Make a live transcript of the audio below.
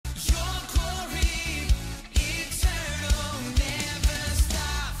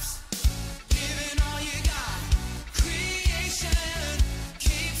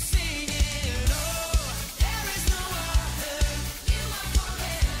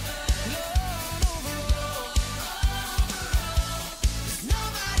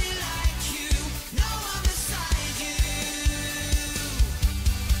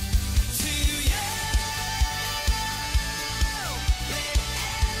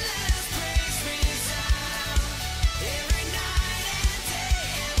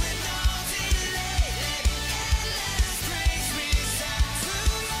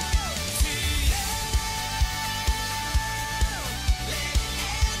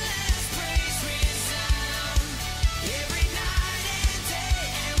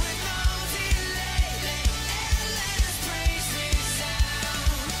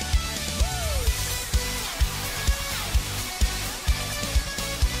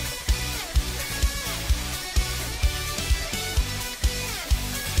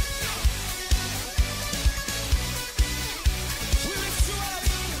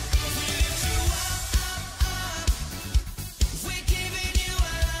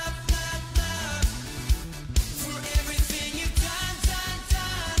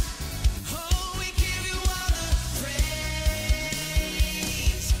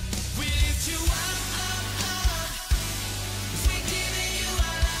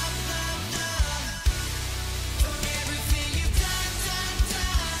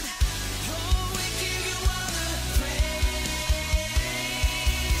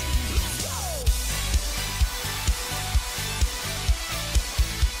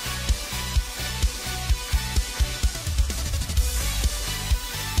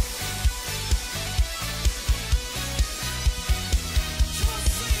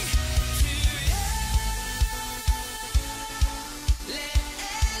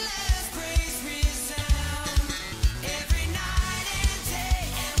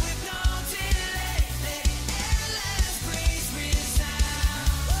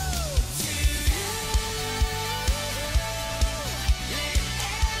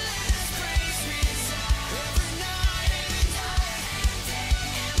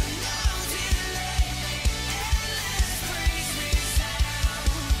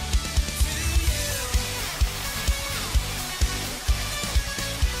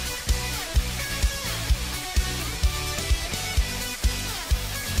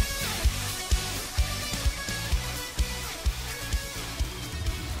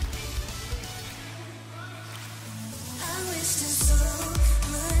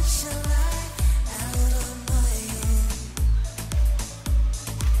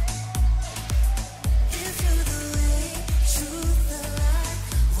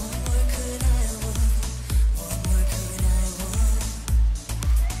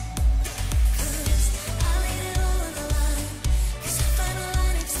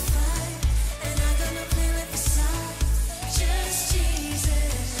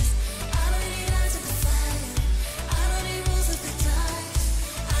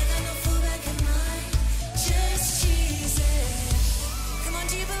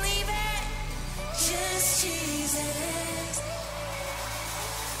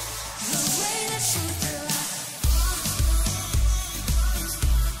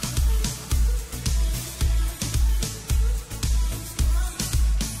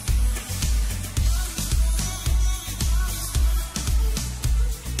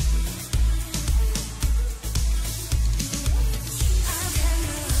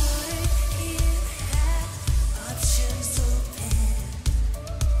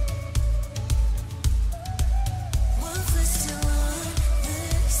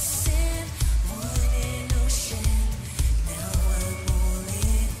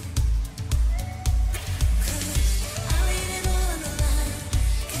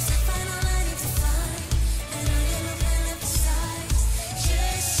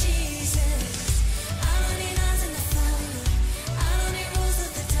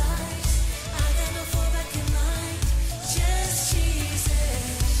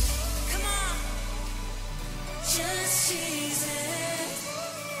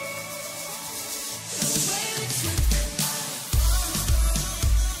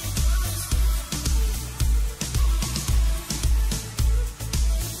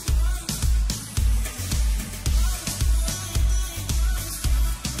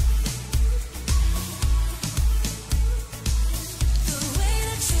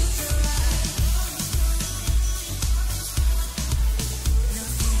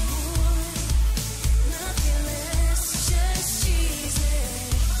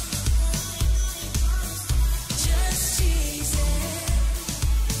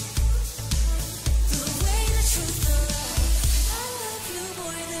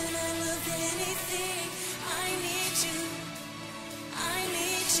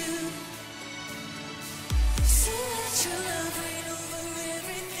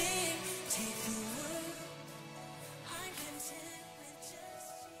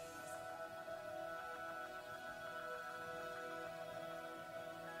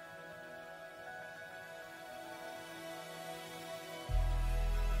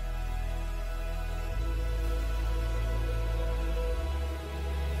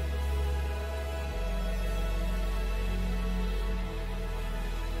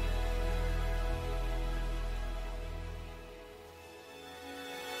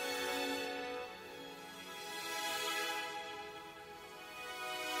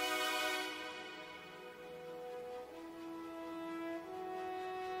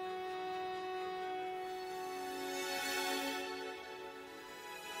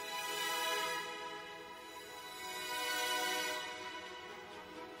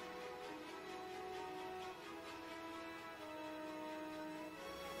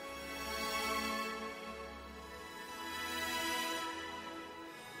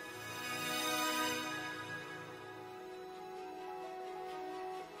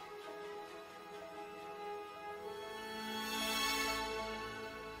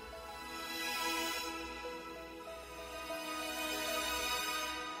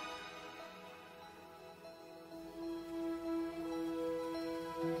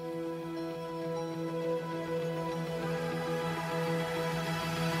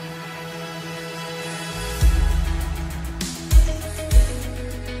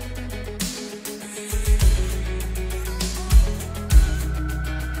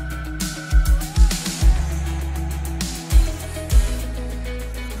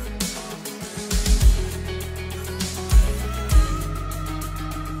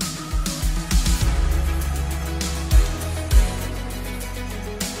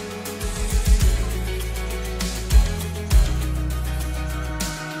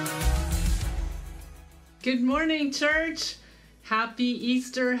Good morning, church. Happy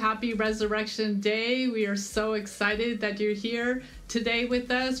Easter, happy Resurrection Day. We are so excited that you're here today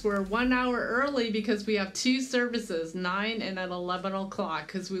with us. We're 1 hour early because we have two services, 9 and at 11 o'clock,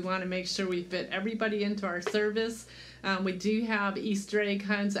 because we want to make sure we fit everybody into our service. We do have Easter egg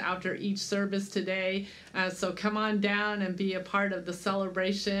hunts after each service today. So come on down and be a part of the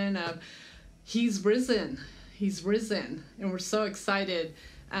celebration of He's risen. He's risen. And we're so excited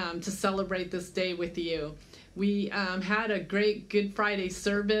to celebrate this day with you. We had a great Good Friday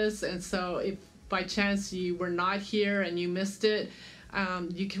service, and so if by chance you were not here and you missed it,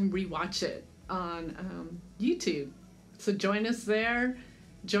 you can rewatch it on YouTube. So join us there.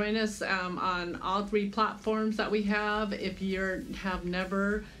 Join us on all three platforms that we have. If you have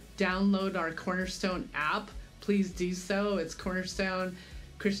never downloaded our Cornerstone app, please do so. It's Cornerstone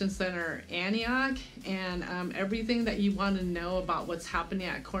Christian Center Antioch, and everything that you want to know about what's happening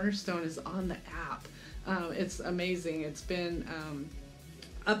at Cornerstone is on the app. It's amazing. It's been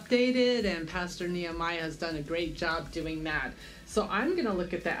updated, and Pastor Nehemiah has done a great job doing that. So I'm going to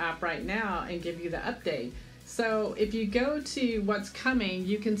look at the app right now and give you the update. So if you go to what's coming,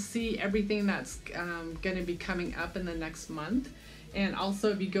 you can see everything that's going to be coming up in the next month. And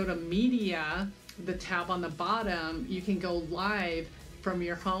also if you go to media, the tab on the bottom, you can go live from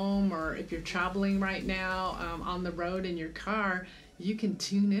your home, or if you're traveling right now on the road in your car, you can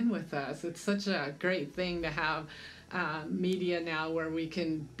tune in with us. It's such a great thing to have media now where we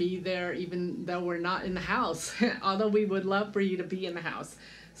can be there even though we're not in the house, although we would love for you to be in the house.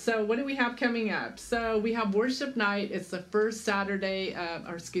 So what do we have coming up? So we have worship night. It's the first Saturday,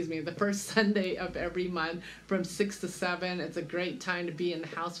 the first Sunday of every month from 6 to 7. It's a great time to be in the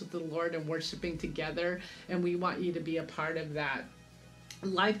house with the Lord and worshiping together, and we want you to be a part of that.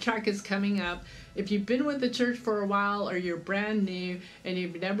 Life Track is coming up. If you've been with the church for a while or you're brand new and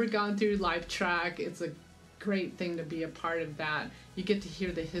you've never gone through Life Track, it's a great thing to be a part of that. You get to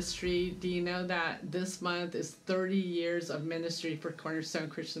hear the history. Do you know that this month is 30 years of ministry for Cornerstone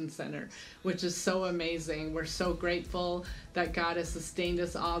Christian Center, which is so amazing. We're so grateful that God has sustained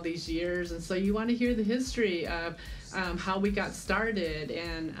us all these years. And so you want to hear the history of how we got started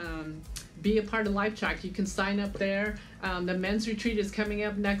and be a part of Life Track. You can sign up there. The men's retreat is coming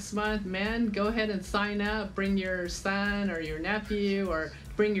up next month. Men, go ahead and sign up. Bring your son or your nephew, or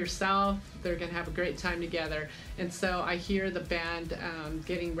bring yourself. They're going to have a great time together. And so I hear the band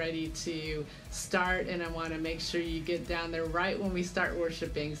getting ready to start, and I want to make sure you get down there right when we start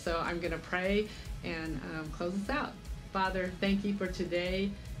worshiping. So I'm going to pray and close us out. Father, thank you for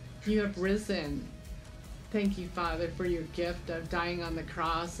today. You have risen. Thank you, Father, for your gift of dying on the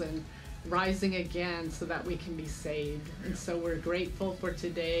cross and rising again so that we can be saved. And so we're grateful for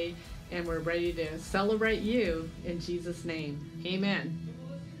today, and we're ready to celebrate you in Jesus' name. Amen.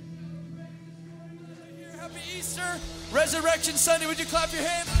 Happy Easter, Resurrection Sunday. Would you clap your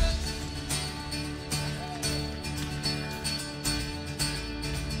hands?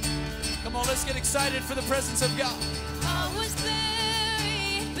 Come on, let's get excited for the presence of God. I was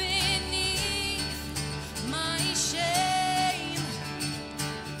buried beneath my shame.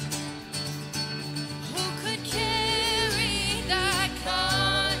 Who could carry that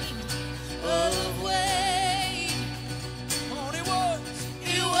kind of weight? Come on,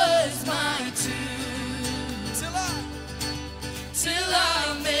 It was my tomb till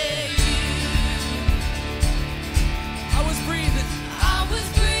I met you. I was breathing, I was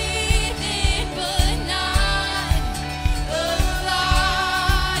breathing, but not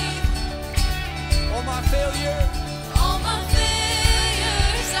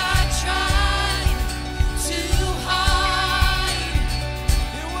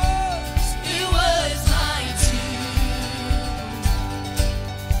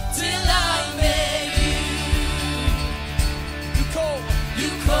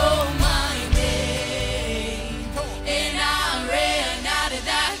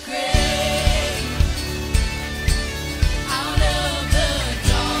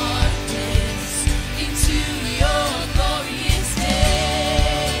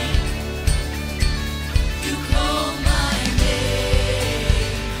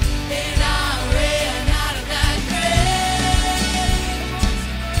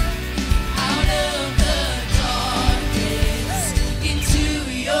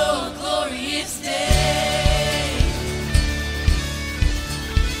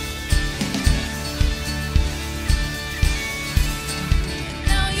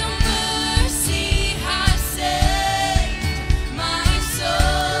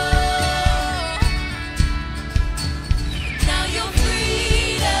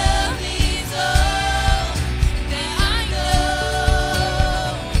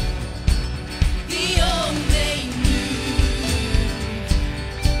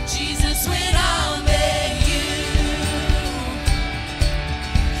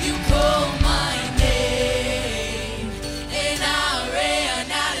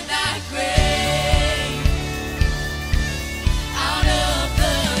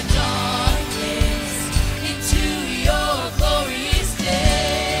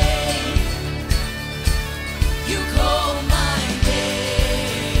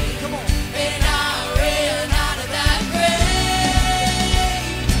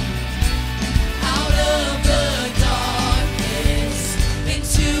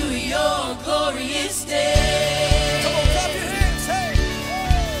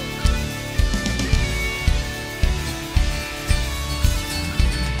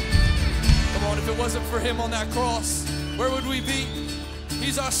it wasn't for him on that cross, where would we be?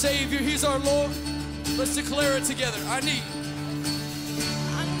 He's our Savior, he's our Lord. Let's declare it together. I needed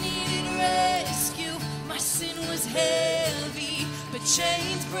rescue. My sin was heavy, but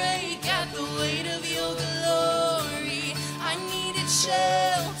chains break at the weight of your glory. I needed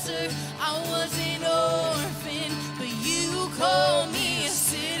shelter. I was an orphan, but you called me a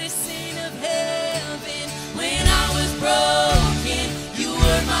citizen of heaven. When I was broken, you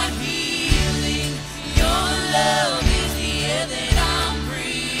were my healing. Your love is the air that I'm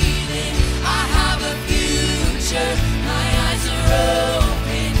breathing. I have a future. My eyes are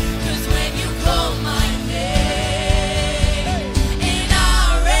open, 'cause when you call my name, and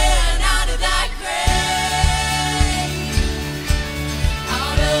I ran out of that grave,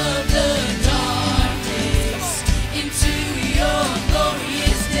 out of the darkness, into your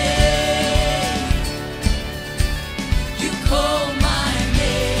glorious day. You called my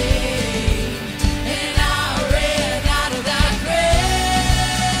name, and I ran out of that grave,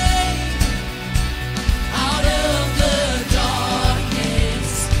 out of the darkness,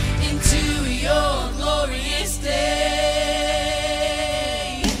 into your glorious day.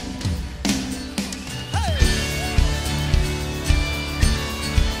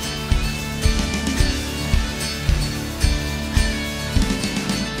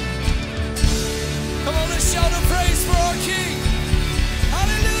 Come on, let's shout a praise for our King.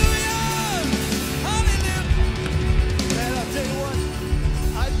 Hallelujah! Hallelujah! Man, I'll tell you what,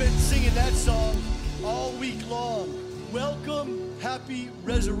 I've been singing that song all week long. Welcome, happy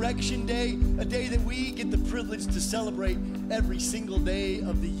Resurrection Day, a day that we get the privilege to celebrate every single day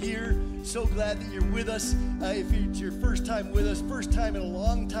of the year. So glad that you're with us. If it's your first time with us, first time in a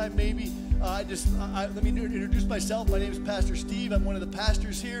long time maybe, let me introduce myself. My name is Pastor Steve. I'm one of the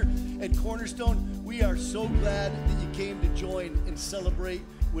pastors here at Cornerstone. We are so glad that you came to join and celebrate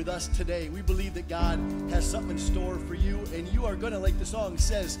with us today. We believe that God has something in store for you, and you are going to, like the song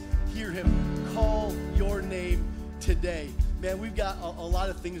says, hear him call your name today. Man, we've got a lot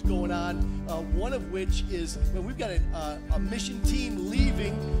of things going on, one of which is, we've got a mission team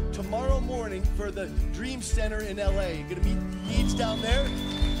leaving tomorrow morning for the Dream Center in LA. Going to meet needs down there.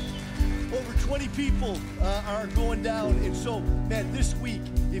 Over 20 people are going down. And so, man, this week,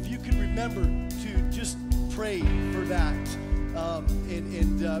 if you can remember to just pray for that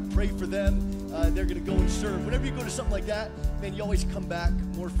and pray for them. They're going to go and serve. Whenever you go to something like that, man, you always come back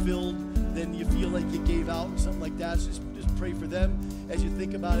more filled than you feel like you gave out, something like that. So just pray for them as you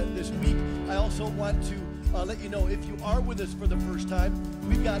think about it this week. I also want to let you know, if you are with us for the first time,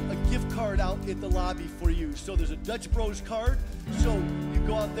 we've got a gift card out at the lobby for you. So there's a Dutch Bros card. So you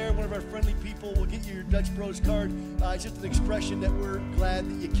go out there, one of our friendly people will get you your Dutch Bros card. It's just an expression that we're glad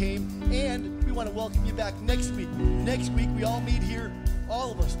that you came. And we want to welcome you back next week. Next week, we all meet here,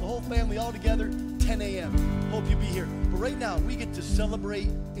 all of us, the whole family all together, 10 a.m. Hope you'll be here. But right now, we get to celebrate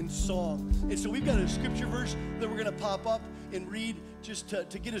in song. And so we've got a scripture verse that we're going to pop up and read just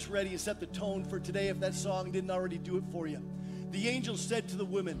to get us ready and set the tone for today if that song didn't already do it for you. The angel said to the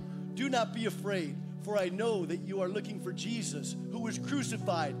women, "Do not be afraid, for I know that you are looking for Jesus, who was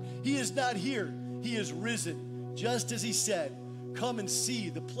crucified. He is not here. He is risen, just as he said. Come and see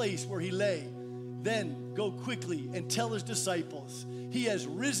the place where he lay. Then go quickly and tell his disciples, he has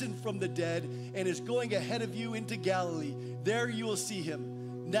risen from the dead and is going ahead of you into Galilee. There you will see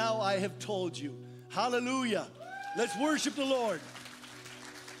him. Now I have told you." Hallelujah. Let's worship the Lord.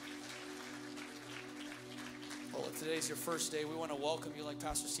 Well, if today's your first day, we want to welcome you. Like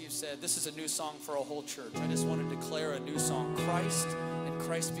Pastor Steve said, this is a new song for a whole church. I just want to declare a new song, Christ and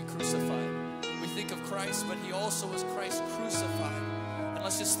Christ be crucified. We think of Christ, but he also was Christ crucified. And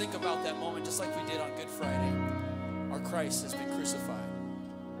let's just think about that moment, just like we did on Good Friday. Our Christ has been crucified.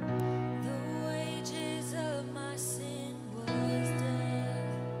 The wages of my sin was death.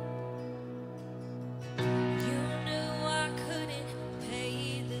 You knew I couldn't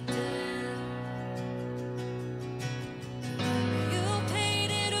pay the debt. You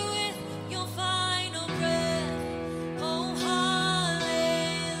paid it with your final breath. Oh, hallelujah,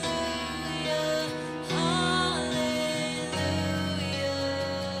 hallelujah.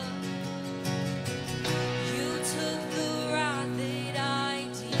 You took the wrath that I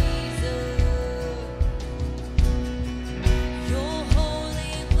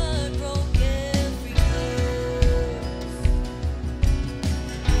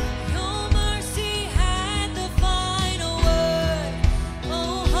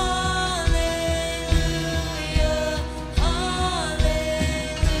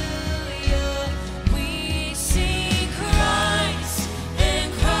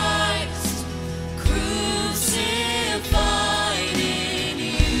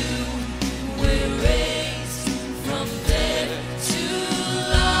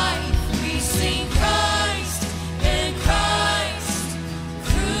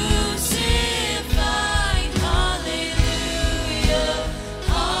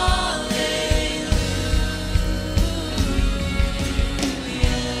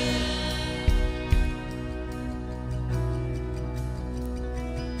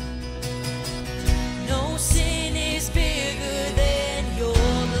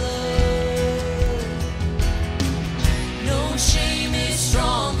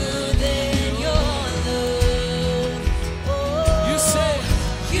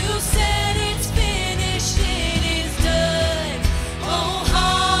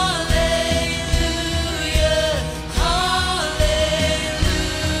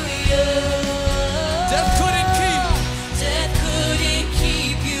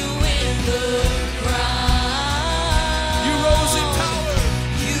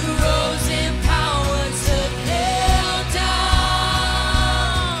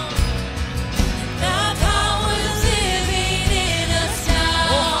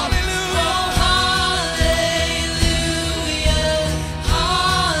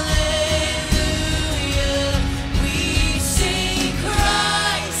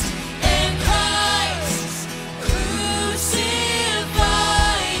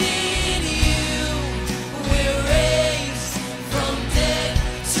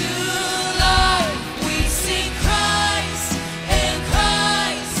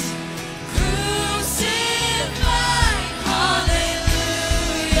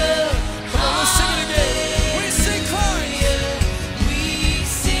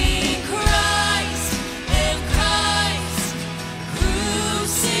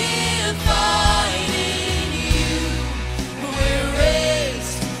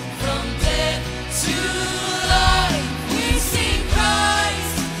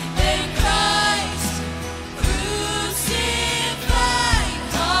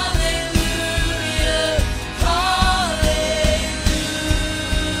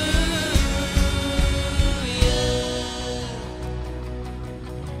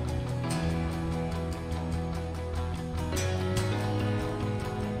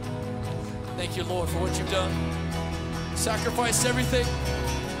Thank you, Lord, for what you've done. Sacrificed everything.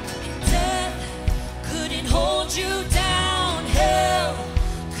 Death couldn't hold you down. Hell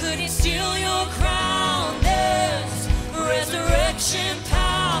couldn't steal your crown. There's resurrection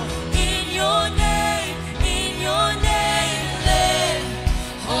power in your name, in your name. Let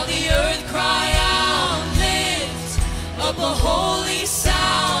all the earth cry out. Lift up a holy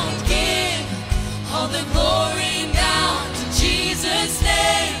sound. Give all the glory now to Jesus'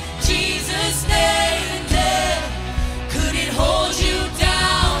 name, Jesus' name. Death couldn't hold you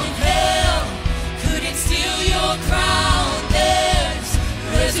down. Hell couldn't steal your crown. There's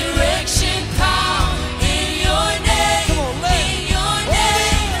resurrection power in your name, in your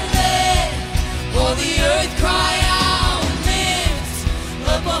name. Let all the earth cry out. Lift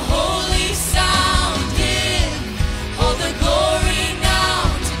up a holy sound. Give all the glory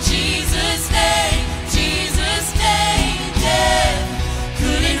now to Jesus' name, Jesus' name. Death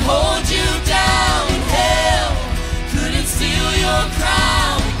couldn't hold you down. Hell couldn't steal your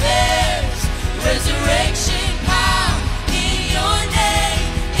crown. There's resurrection power in your name,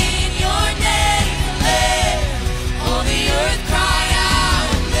 in your name. Let all the earth cry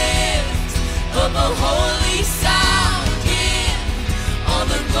out. Lift up a holy sound. Give all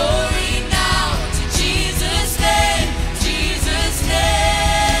the glory now to Jesus' name, Jesus' name.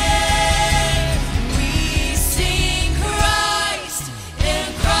 We sing Christ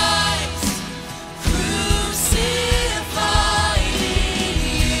and Christ crucified in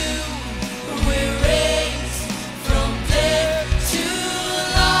you. We're raised from death to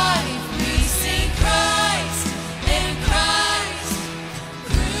life. We sing Christ and Christ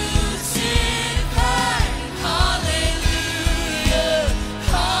crucified. Hallelujah,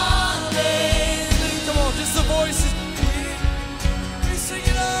 hallelujah. Come on, just the voices. We sing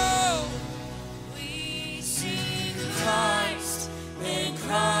it out. We sing Christ and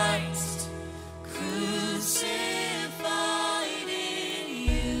Christ crucified in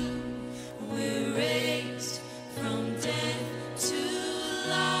you. We're raised from death to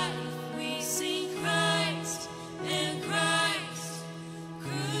life. We sing Christ and Christ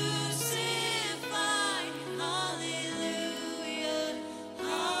crucified. Hallelujah,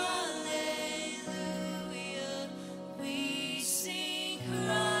 hallelujah. We sing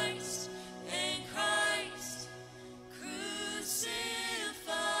Christ and Christ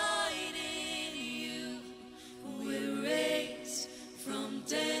crucified in you. We're raised from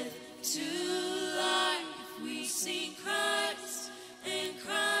death to life. We sing Christ and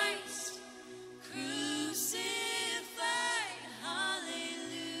Christ crucified.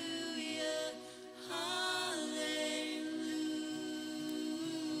 Hallelujah, hallelujah.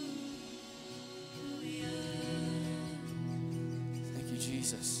 Thank you,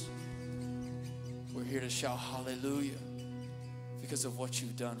 Jesus. We're here to shout hallelujah because of what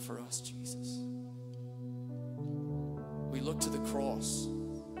you've done for us, Jesus. We look to the cross,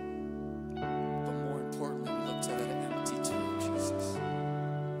 but more importantly, we look to that empty tomb, Jesus,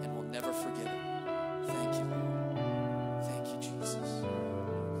 and we'll never forget it. Thank you, Lord. Thank you, Jesus.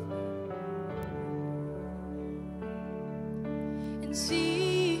 And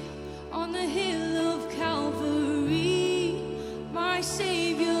see on the hill of Calvary, my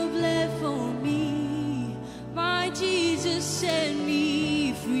Savior bled for me, my Jesus set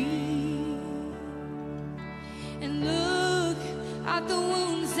me free. And look at the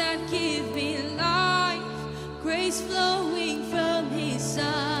wounds that give me life, grace flowing from his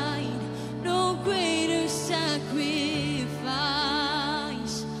side, no greater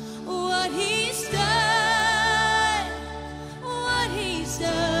sacrifice. What he's done, what he's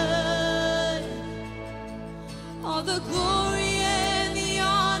done. All the glory and the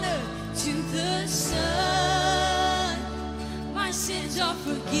honor to the Son. My sins are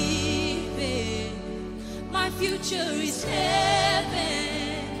forgiven, my future is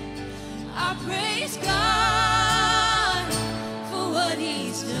heaven. I praise God for what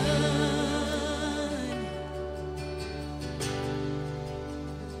he's done.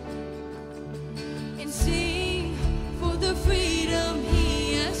 And sing for the freedom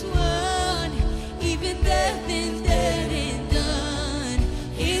he has won. Even death is dead and done.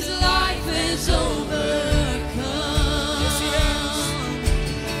 His life is overcome. Yes, he has.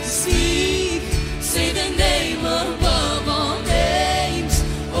 Speak, say the name above all names,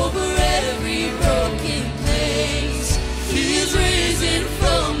 over every broken place. He is risen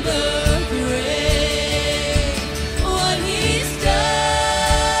from the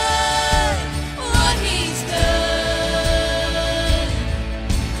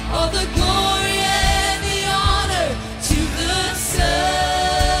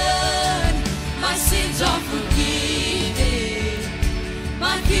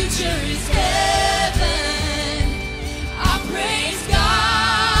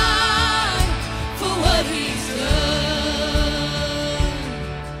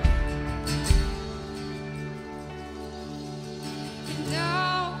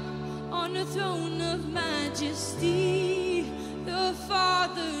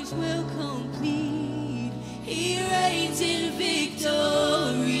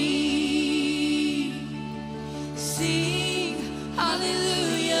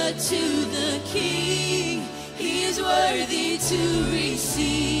Hallelujah to the King. He is worthy to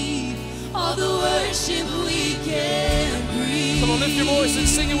receive all the worship we can bring. Come on, lift your voice and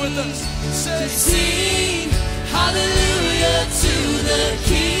sing it with us. Sing hallelujah to the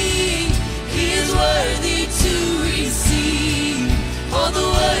King. He is worthy to receive all the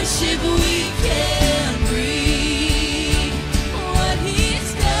worship we can bring. What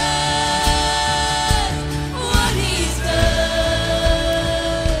he's done, what he's done.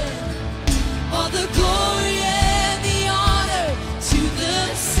 All the glory and the honor to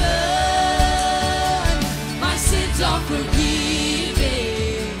the Son. My sins are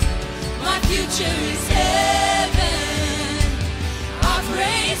forgiven. My future is heaven. I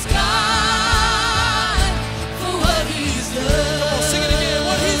praise God for what he's done. Come on, sing it again.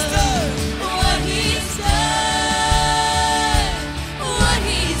 What he's done. What he's done. What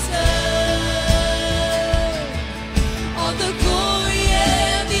he's done. All the glory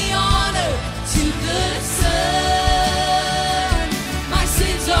and the honor to the Son. My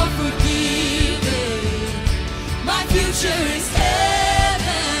sins are forgiven. My future is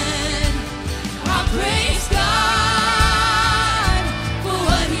heaven. I praise God for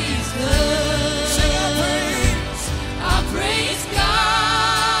what he's done. Sing our praise. I praise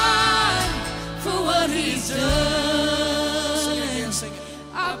God for what he's Sing it done. again, sing it.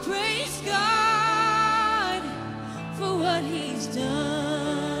 I praise God for what he's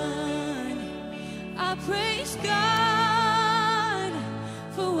done. I praise God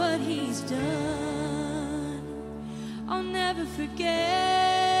for what he's done. I'll never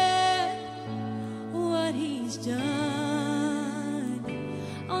forget what he's done.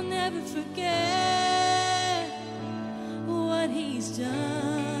 I'll never forget what he's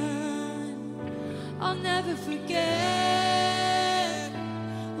done. I'll never forget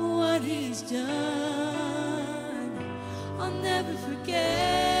what he's done. I'll never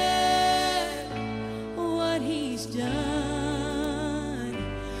forget what he's done.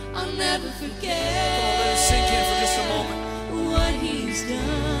 I'll never forget. Come on, let it sink in for just a moment. What he's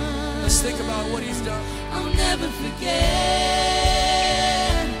done. Let's think about what he's done. I'll never forget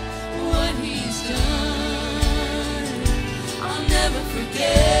what he's done. I'll never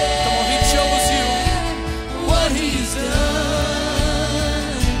forget. Come on, he chose you. What he's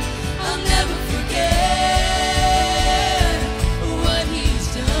done. I'll never forget what he's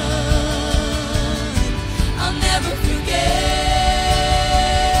done. I'll never forget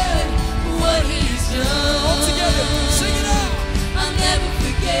what he's done. All together, sing it out. I'll never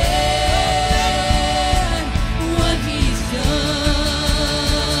forget what he's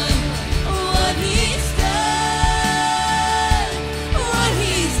done. What he's done. What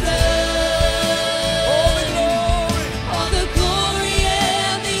he's done. All the glory. All the glory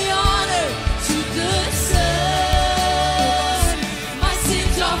and the honor to the Son. My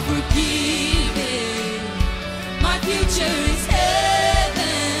sins are forgiven. My future is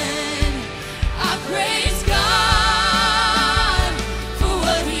heaven. I praise God for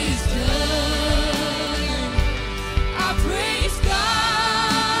what he's done. I praise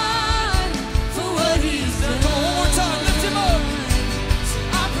God for what he's done. Come on, one more time, lift him up.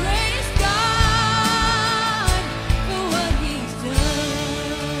 I praise God for what he's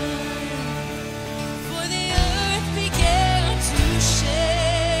done. For the earth began to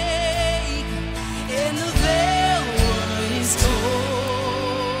shake, and the veil was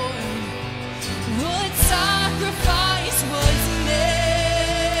torn. What sacrifice was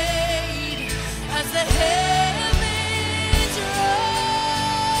made as the heavens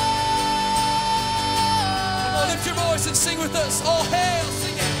Come on, roared? lift your voice and sing with us. All hail,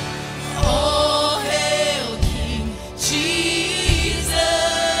 sing it. All hail King Jesus.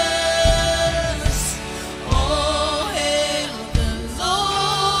 All hail the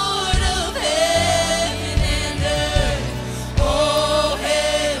Lord of heaven and earth. All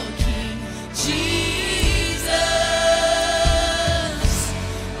hail King Jesus.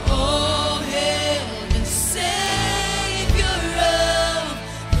 All hail the Savior of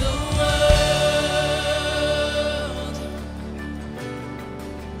the world.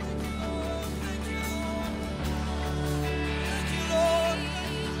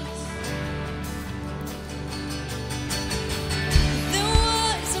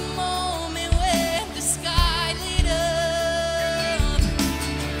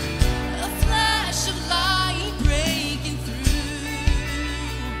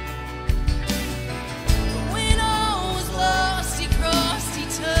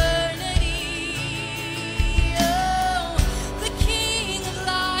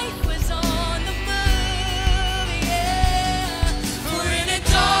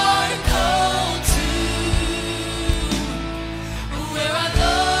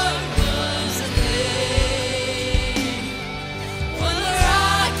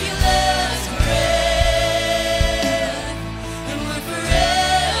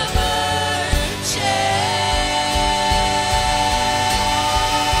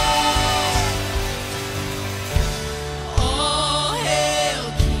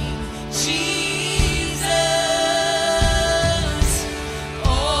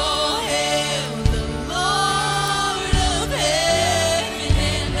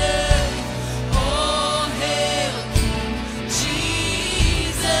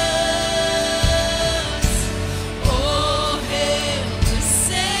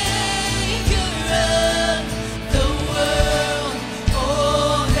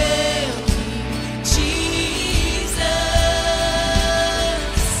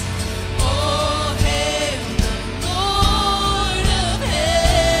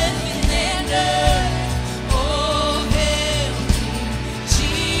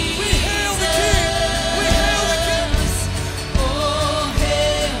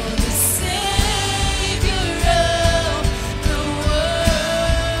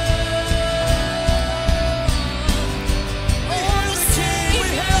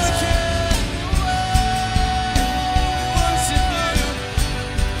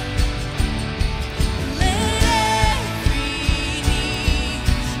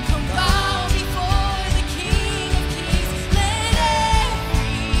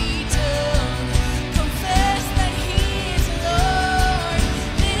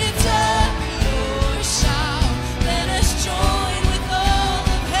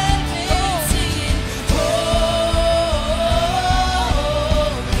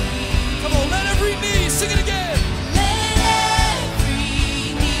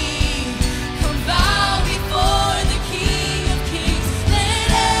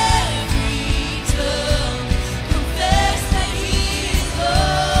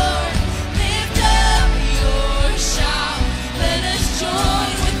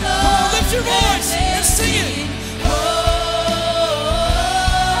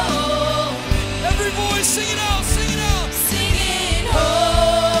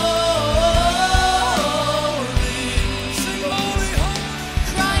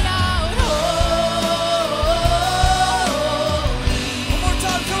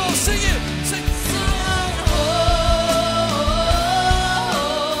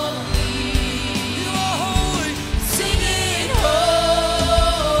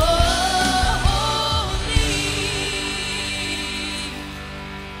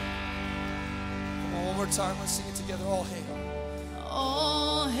 time. Let's sing it together. All hail.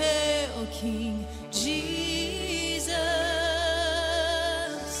 All hail King Jesus.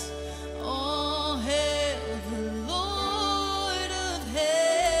 All hail the Lord of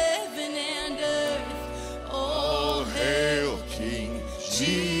heaven and earth. All hail King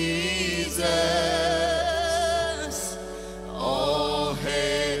Jesus. All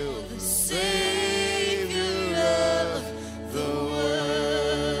hail the Savior of the world.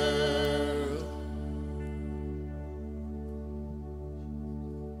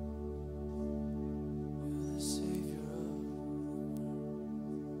 The Savior of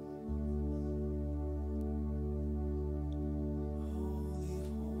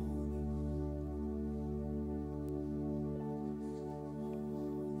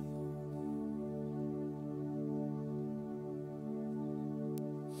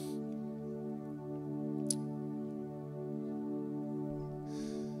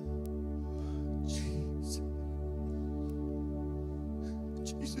holy,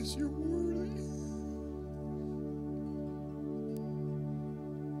 Jesus, you're worthy.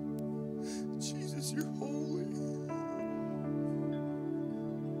 Jesus, you're holy.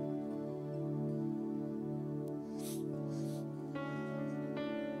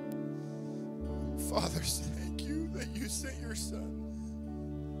 Father, thank you that you sent your son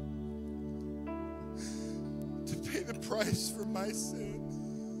to pay the price for my sin.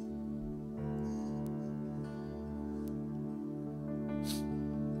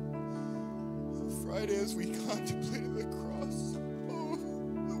 Friday, as we contemplated the cross, oh,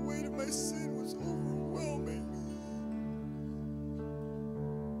 the weight of my sin was overwhelming.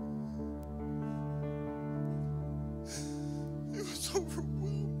 It was overwhelming.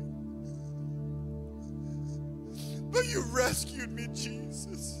 But you rescued me,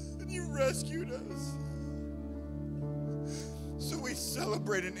 Jesus, and you rescued us. So we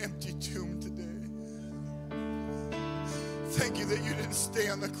celebrate an empty tomb today. Thank you that you didn't stay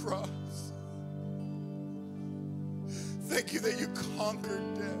on the cross. Thank you that you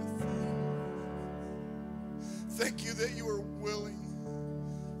conquered death. Thank you that you were willing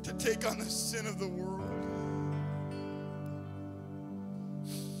to take on the sin of the world.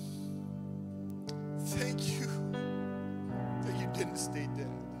 Thank you that you didn't stay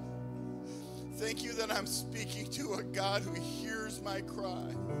dead. Thank you that I'm speaking to a God who hears my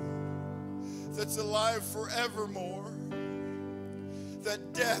cry, that's alive forevermore,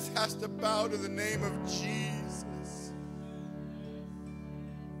 that death has to bow to the name of Jesus.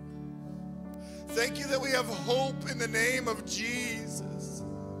 Thank you that we have hope in the name of Jesus.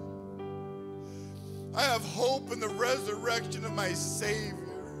 I have hope in the resurrection of my Savior,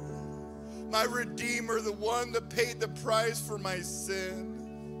 my Redeemer, the one that paid the price for my sin.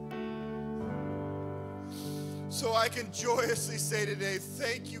 So I can joyously say today,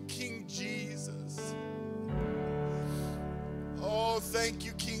 thank you, King Jesus. Oh, thank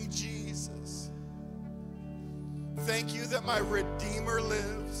you, King Jesus. Thank you that my Redeemer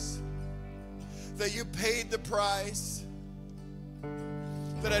lives, that you paid the price,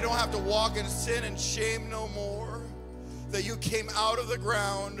 that I don't have to walk in sin and shame no more, that you came out of the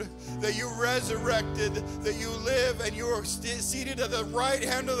ground, that you resurrected, that you live and you are seated at the right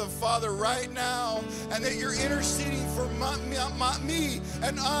hand of the Father right now, and that you're interceding for me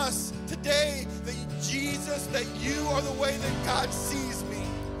and us today, that Jesus, that you are the way that God sees me,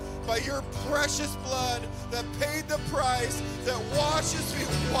 by your precious blood that paid the price, that washes me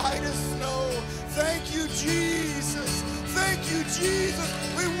white as snow. Thank you, Jesus. Thank you, Jesus.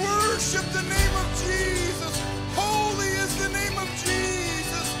 We worship the name of Jesus. Holy is the name of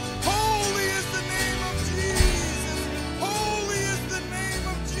Jesus. Holy is the name of Jesus. Holy is the name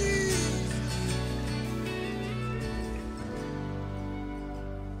of Jesus.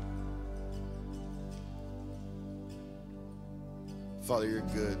 Father, you're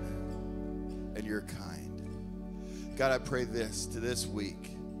good and you're kind. God, I pray this to this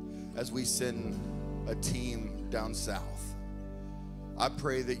week as we send a team down south. I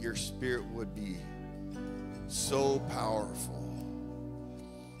pray that your spirit would be so powerful.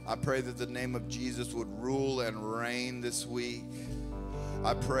 I pray that the name of Jesus would rule and reign this week.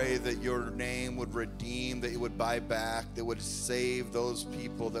 I pray that your name would redeem, that it would buy back, that would save those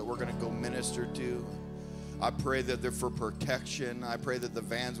people that we're going to go minister to. I pray that they're for protection. I pray that the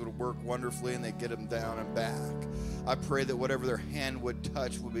vans would work wonderfully and they get them down and back. I pray that whatever their hand would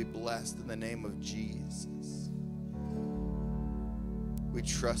touch would be blessed in the name of Jesus. We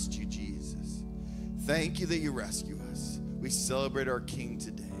trust you, Jesus. Thank you that you rescue us. We celebrate our King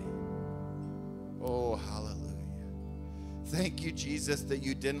today. Oh, hallelujah. Thank you, Jesus, that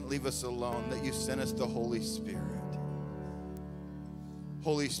you didn't leave us alone, that you sent us the Holy Spirit.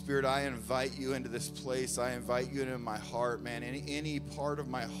 Holy Spirit, I invite you into this place. I invite you into my heart, man. Any part of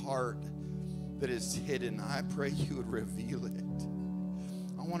my heart that is hidden, I pray you would reveal it.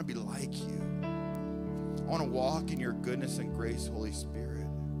 I want to be like you. I want to walk in your goodness and grace, Holy Spirit.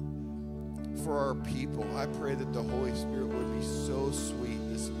 For our people, I pray that the Holy Spirit would be so sweet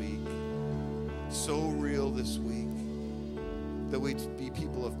this week, so real this week, that we'd be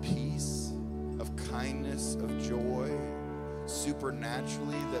people of peace, of kindness, of joy,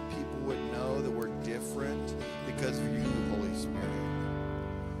 supernaturally, that people would know that we're different because of you, Holy Spirit.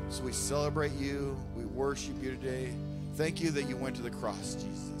 So we celebrate you. We worship you today. Thank you that you went to the cross,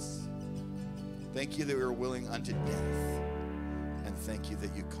 Jesus. Thank you that we were willing unto death. And thank you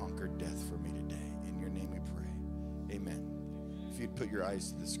that you conquered death for me today. In your name we pray. Amen. If you'd put your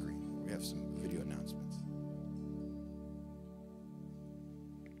eyes to the screen, we have some video announcements.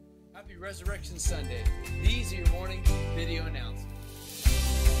 Happy Resurrection Sunday. These are your morning video announcements.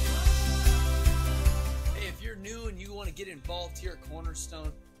 Hey, if you're new and you want to get involved here at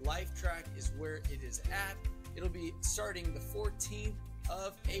Cornerstone, Life Track is where it is at. It'll be starting the 14th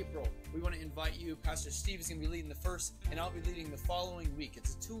of April. We want to invite you. Pastor Steve is going to be leading the first, and I'll be leading the following week.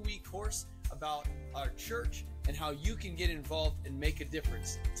 It's a 2-week course about our church and how you can get involved and make a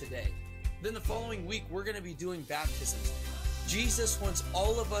difference today. Then the following week, we're going to be doing baptisms. Jesus wants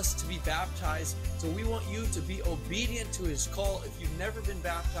all of us to be baptized, so we want you to be obedient to his call. If you've never been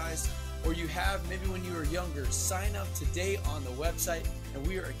baptized, or you have maybe when you were younger, sign up today on the website, and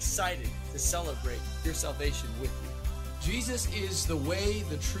we are excited to celebrate your salvation with you. Jesus is the way,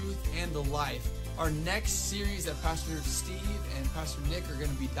 the truth, and the life. Our next series that Pastor Steve and Pastor Nick are going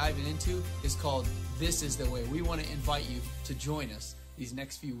to be diving into is called This is the Way. We want to invite you to join us these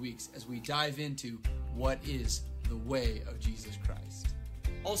next few weeks as we dive into what is the way of Jesus Christ.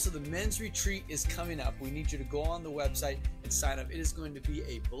 Also, the men's retreat is coming up. We need you to go on the website and sign up. It is going to be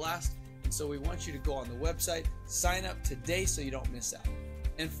a blast. And so we want you to go on the website, sign up today so you don't miss out.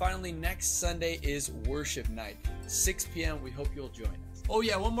 And finally, next Sunday is worship night, 6 p.m. We hope you'll join us. Oh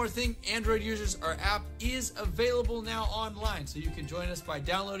yeah, one more thing. Android users, our app is available now online, so you can join us by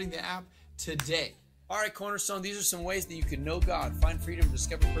downloading the app today. All right, Cornerstone, these are some ways that you can know God, find freedom,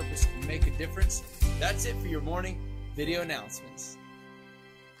 discover purpose, and make a difference. That's it for your morning video announcements.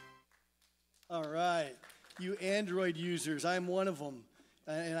 All right, you Android users, I'm one of them.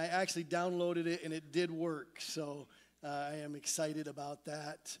 And I actually downloaded it, and it did work. So I am excited about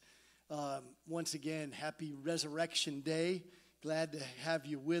that. Once again, happy Resurrection Day. Glad to have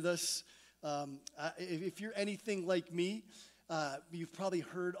you with us. If you're anything like me, you've probably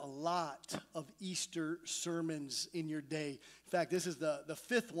heard a lot of Easter sermons in your day. In fact, this is the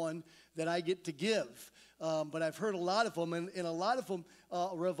 5th one that I get to give. But I've heard a lot of them, and a lot of them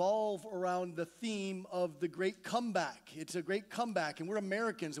revolve around the theme of the great comeback. It's a great comeback, and we're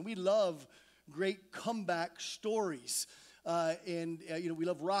Americans, and we love great comeback stories. We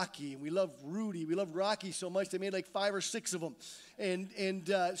love Rocky, and we love Rudy. We love Rocky so much they made like 5 or 6 of them.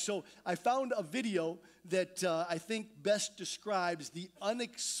 So I found a video that I think best describes the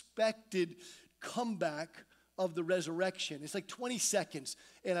unexpected comeback of the resurrection. It's like 20 seconds,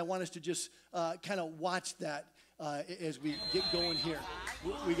 and I want us to just kind of watch that as we get going here.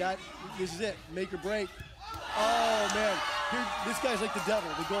 We got, this is it, make or break. Oh, man. This guy's like the devil,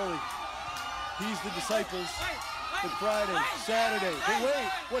 the goalie. He's the disciples. The Friday, Saturday. But wait,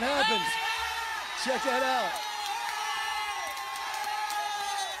 what happens? Check that out.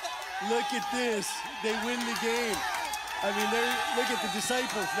 Look at this. They win the game. I mean, look at the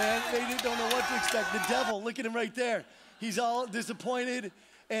disciples, man. They don't know what to expect. The devil, look at him right there. He's all disappointed.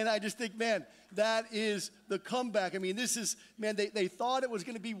 And I just think, man, that is the comeback. I mean, this is, man, they thought it was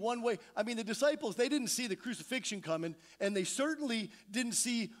going to be one way. I mean, the disciples, they didn't see the crucifixion coming, and they certainly didn't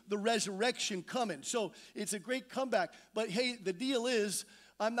see the resurrection coming. So it's a great comeback. But, hey, the deal is,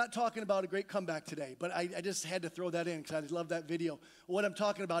 I'm not talking about a great comeback today, but I just had to throw that in because I love that video. What I'm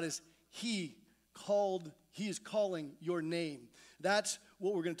talking about is He is calling your name. That's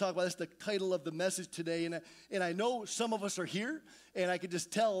what we're going to talk about. That's the title of the message today. And I know some of us are here, and I could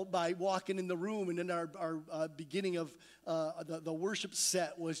just tell by walking in the room, and in our beginning of the worship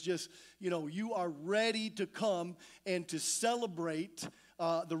set was just, you are ready to come and to celebrate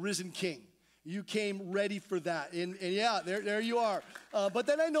the risen King. You came ready for that. And yeah, there you are. But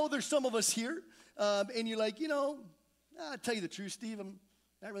then I know there's some of us here, and you're like, I'll tell you the truth, Steve, I'm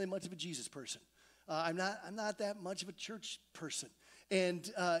not really much of a Jesus person. I'm not that much of a church person. And,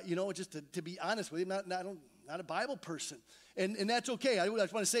 just to be honest with you, I'm not a Bible person. And that's okay. I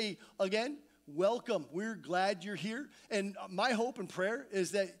just want to say again, welcome. We're glad you're here. And my hope and prayer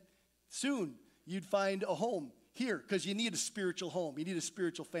is that soon you'd find a home here because you need a spiritual home. You need a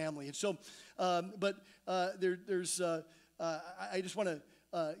spiritual family. And so, I just want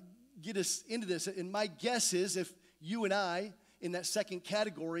to get us into this. And my guess is if you and I, in that second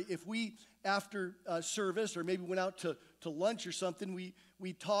category, if we, after service or maybe went out to lunch or something,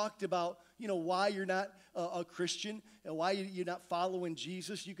 we talked about, why you're not a Christian and why you're not following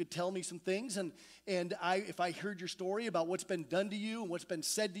Jesus. You could tell me some things. And if I heard your story about what's been done to you and what's been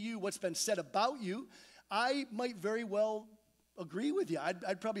said to you, what's been said about you, I might very well agree with you.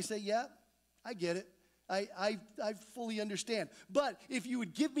 I'd probably say, yeah, I get it. I fully understand. But if you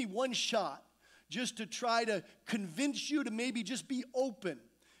would give me one shot just to try to convince you to maybe just be open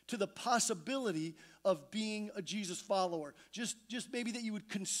to the possibility of being a Jesus follower, just maybe that you would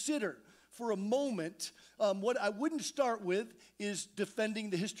consider for a moment, what I wouldn't start with is defending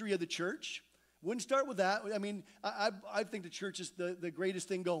the history of the church. Wouldn't start with that. I mean, I think the church is the greatest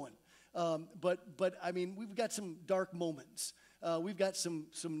thing going. But I mean, we've got some dark moments. We've got some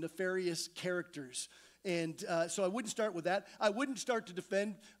nefarious characters. And so I wouldn't start with that. I wouldn't start to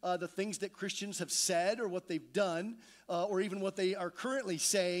defend the things that Christians have said or what they've done or even what they are currently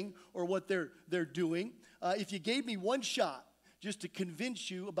saying or what they're doing. If you gave me one shot just to convince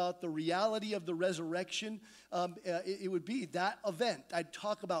you about the reality of the resurrection, it would be that event. I'd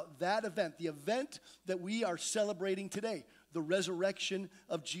talk about that event, the event that we are celebrating today, the resurrection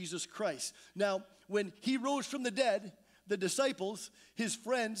of Jesus Christ. Now, when he rose from the dead, the disciples, his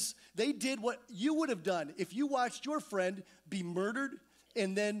friends, they did what you would have done if you watched your friend be murdered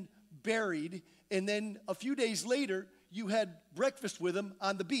and then buried, and then a few days later, you had breakfast with him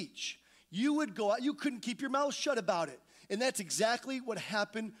on the beach. You would go out, you couldn't keep your mouth shut about it. And that's exactly what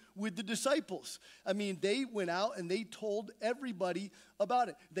happened with the disciples. I mean, they went out and they told everybody about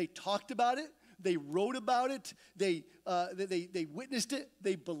it. They talked about it. They wrote about it. They witnessed it.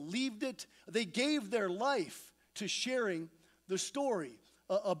 They believed it. They gave their life to sharing the story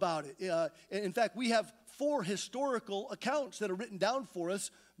about it. In fact, we have 4 historical accounts that are written down for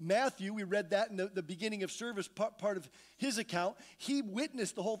us. Matthew, we read that in the beginning of service, part of his account. He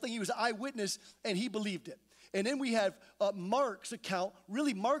witnessed the whole thing. He was an eyewitness, and he believed it. And then we have Mark's account.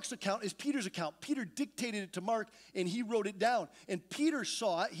 Really, Mark's account is Peter's account. Peter dictated it to Mark, and he wrote it down. And Peter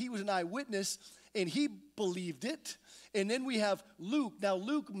saw it. He was an eyewitness, and he believed it. And then we have Luke. Now,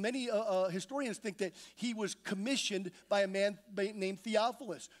 Luke, many historians think that he was commissioned by a man named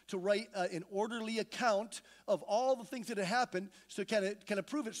Theophilus to write an orderly account of all the things that had happened to kind of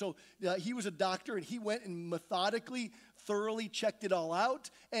prove it. So he was a doctor, and he went and methodically, thoroughly checked it all out,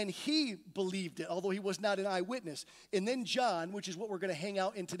 and he believed it, although he was not an eyewitness. And then John, which is what we're going to hang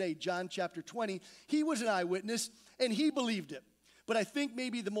out in today, John chapter 20, he was an eyewitness, and he believed it. But I think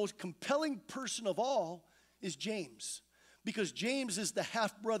maybe the most compelling person of all is James, because James is the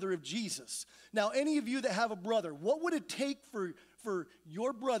half-brother of Jesus. Now, any of you that have a brother, what would it take for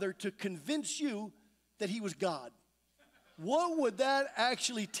your brother to convince you that he was God? What would that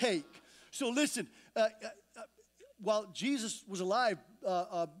actually take? So listen, while Jesus was alive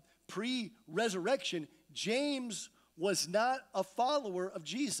pre-resurrection, James was not a follower of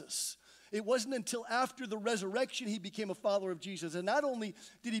Jesus. It wasn't until after the resurrection he became a follower of Jesus. And not only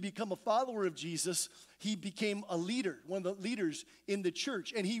did he become a follower of Jesus, he became a leader, one of the leaders in the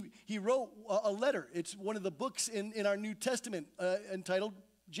church. And he wrote a letter. It's one of the books in our New Testament entitled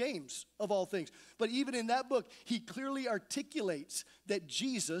James, of all things. But even in that book, he clearly articulates that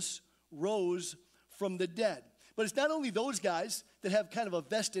Jesus rose from the dead. But it's not only those guys that have kind of a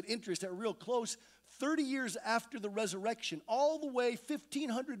vested interest that are real close. 30 years after the resurrection, all the way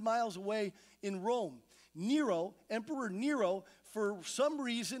 1,500 miles away in Rome, Nero, Emperor Nero, for some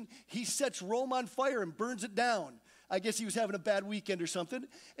reason, he sets Rome on fire and burns it down. I guess he was having a bad weekend or something.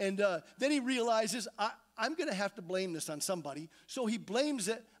 And then he realizes, I'm going to have to blame this on somebody. So he blames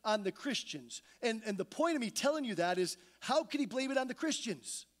it on the Christians. And the point of me telling you that is, how could he blame it on the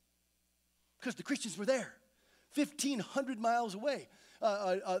Christians? Because the Christians were there, 1,500 miles away.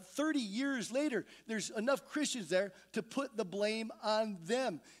 30 years later, there's enough Christians there to put the blame on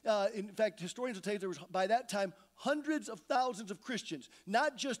them. In fact, historians will tell you there was, by that time, hundreds of thousands of Christians,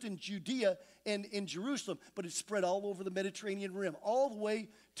 not just in Judea and in Jerusalem, but it spread all over the Mediterranean rim, all the way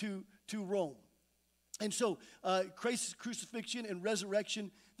to Rome. And so Christ's crucifixion and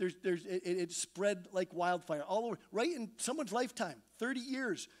resurrection, it spread like wildfire all over, right in someone's lifetime, 30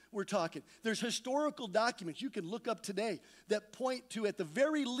 years we're talking. There's historical documents you can look up today that point to, at the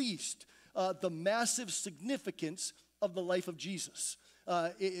very least, the massive significance of the life of Jesus.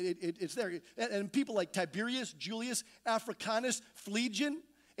 It's there. And people like Tiberius, Julius, Africanus, Phlegon,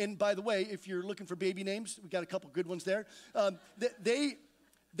 and by the way, if you're looking for baby names, we got a couple good ones there.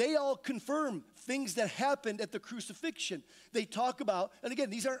 they all confirm things that happened at the crucifixion. They talk about, and again,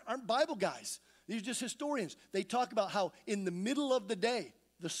 these aren't Bible guys. These are just historians. They talk about how in the middle of the day,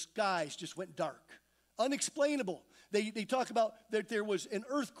 the skies just went dark. Unexplainable. They talk about that there was an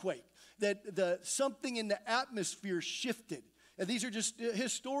earthquake, that something in the atmosphere shifted. And these are just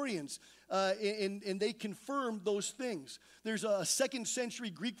historians, and they confirm those things. There's a 2nd century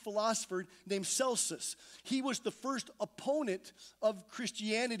Greek philosopher named Celsus. He was the first opponent of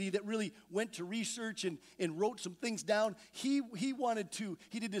Christianity that really went to research and wrote some things down. He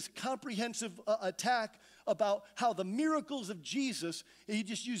did this comprehensive attack about how the miracles of Jesus, he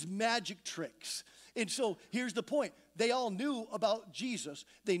just used magic tricks. And so here's the point. They all knew about Jesus.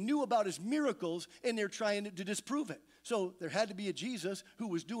 They knew about his miracles, and they're trying to disprove it. So there had to be a Jesus who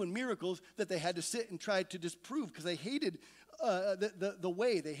was doing miracles that they had to sit and try to disprove because they hated the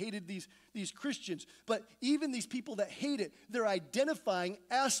way. They hated these Christians. But even these people that hate it, they're identifying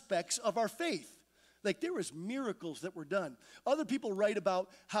aspects of our faith. Like there was miracles that were done. Other people write about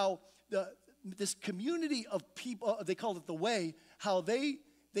how this community of people, they called it the way, how they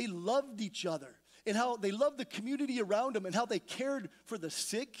loved each other and how they loved the community around them and how they cared for the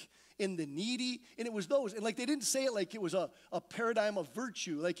sick and the needy, and it was those. And like they didn't say it like it was a paradigm of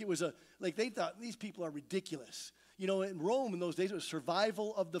virtue, like it was like they thought these people are ridiculous. You know, in Rome in those days, it was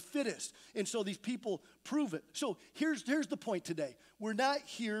survival of the fittest. And so these people prove it. So here's the point today. We're not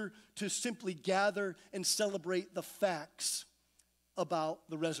here to simply gather and celebrate the facts about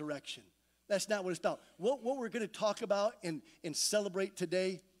the resurrection. That's not what it's about. What we're going to talk about and celebrate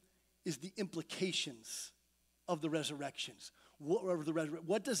today is the implications of the resurrections.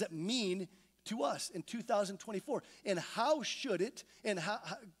 What does it mean to us in 2024? And how should it how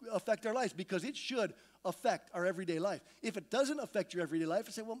affect our lives? Because it should affect our everyday life. If it doesn't affect your everyday life,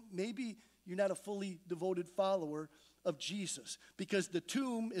 I say, well, maybe you're not a fully devoted follower of Jesus because the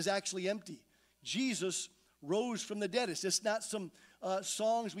tomb is actually empty. Jesus rose from the dead. It's just not some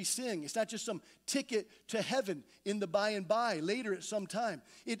songs we sing. It's not just some ticket to heaven in the by and by later at some time.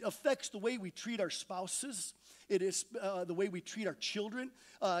 It affects the way we treat our spouses. It is the way we treat our children,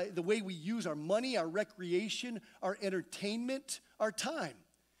 the way we use our money, our recreation, our entertainment, our time.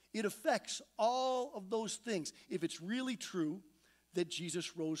 It affects all of those things if it's really true that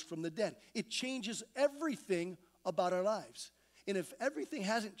Jesus rose from the dead. It changes everything about our lives. And if everything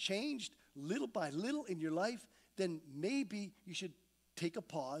hasn't changed little by little in your life, then maybe you should take a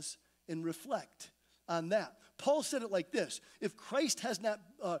pause and reflect on that. Paul said it like this: if Christ has not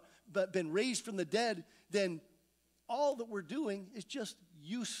been raised from the dead, then all that we're doing is just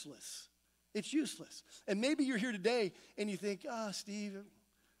useless. It's useless. And maybe you're here today and you think, Steve,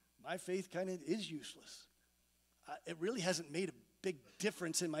 my faith kind of is useless. It really hasn't made a big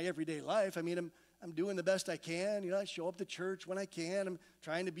difference in my everyday life. I mean, I'm doing the best I can. You know, I show up to church when I can. I'm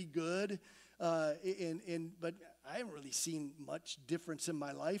trying to be good. But I haven't really seen much difference in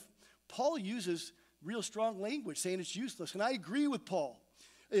my life. Paul uses real strong language saying it's useless. And I agree with Paul.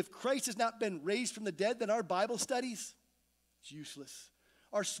 If Christ has not been raised from the dead, then our Bible studies, it's useless.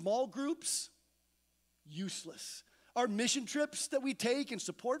 Our small groups, useless. Our mission trips that we take and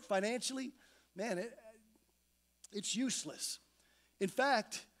support financially, man, it's useless. In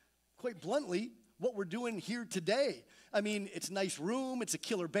fact, quite bluntly, what we're doing here today, I mean, it's a nice room, it's a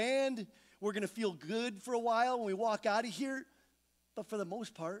killer band, we're going to feel good for a while when we walk out of here, but for the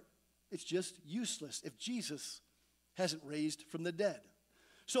most part, it's just useless if Jesus hasn't raised from the dead.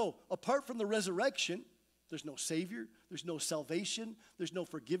 So, apart from the resurrection, there's no Savior, there's no salvation, there's no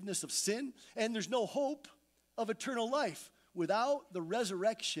forgiveness of sin, and there's no hope of eternal life without the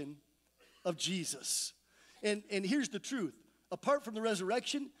resurrection of Jesus. And here's the truth. Apart from the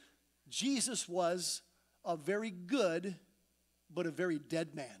resurrection, Jesus was a very good but a very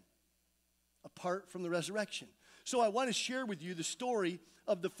dead man. Apart from the resurrection. So I want to share with you the story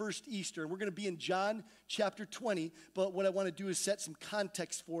of the first Easter. And we're going to be in John chapter 20, but what I want to do is set some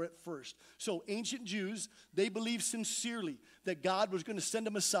context for it first. So ancient Jews, they believed sincerely that God was going to send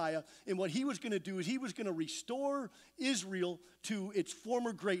a Messiah, and what he was going to do is he was going to restore Israel to its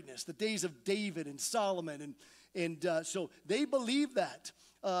former greatness, the days of David and Solomon, and so they believed that.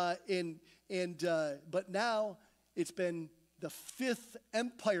 But now it's been the fifth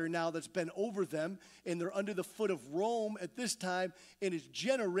empire now that's been over them, and they're under the foot of Rome at this time, and it's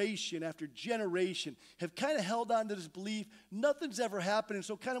generation after generation have kind of held on to this belief. Nothing's ever happened, and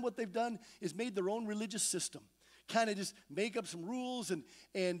so kind of what they've done is made their own religious system. Kind of just make up some rules, and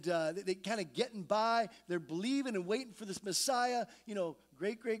they kind of getting by. They're believing and waiting for this Messiah. You know,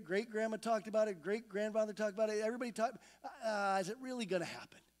 great-great-great-grandma talked about it, great-grandfather talked about it, everybody talked. Is it really going to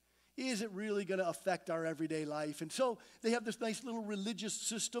happen? is it really going to affect our everyday life? And so they have this nice little religious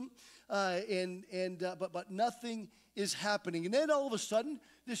system, but nothing is happening. And then all of a sudden,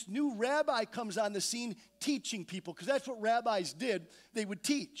 this new rabbi comes on the scene teaching people, because that's what rabbis did. They would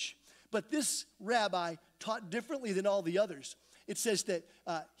teach. But this rabbi taught differently than all the others. It says that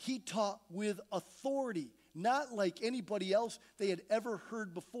he taught with authority, not like anybody else they had ever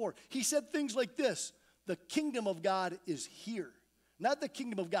heard before. He said things like this: the kingdom of God is here. Not the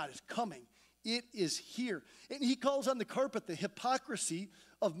kingdom of God is coming. It is here. And he calls on the carpet the hypocrisy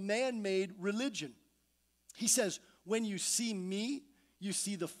of man-made religion. He says, when you see me, you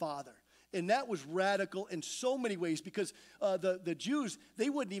see the Father. And that was radical in so many ways, because the Jews,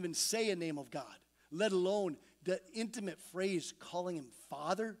 they wouldn't even say a name of God, let alone the intimate phrase calling him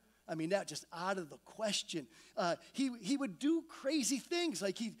Father. I mean, that just out of the question. He would do crazy things,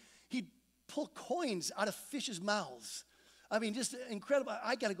 like he'd pull coins out of fish's mouths. I mean, just incredible.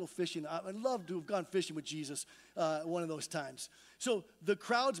 I got to go fishing. I'd love to have gone fishing with Jesus one of those times. So the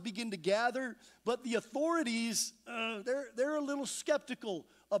crowds begin to gather, but the authorities, they're a little skeptical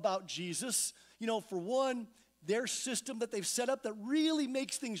about Jesus. You know, for one, their system that they've set up that really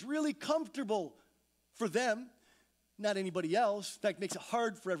makes things really comfortable for them, not anybody else. In fact, makes it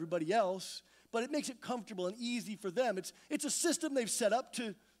hard for everybody else, but it makes it comfortable and easy for them. It's a system they've set up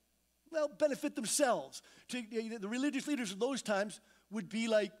to, well, benefit themselves. The religious leaders of those times would be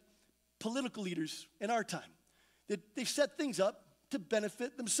like political leaders in our time. They set things up to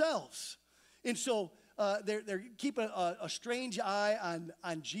benefit themselves. And so they're keeping a strange eye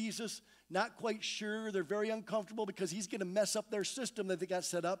on Jesus, not quite sure. They're very uncomfortable because he's going to mess up their system that they got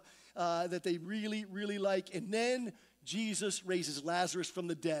set up that they really, really like. And then Jesus raises Lazarus from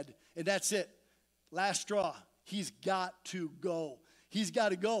the dead, and that's it. Last straw. He's got to go. He's got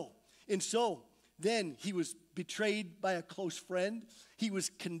to go. And so then he was betrayed by a close friend. He was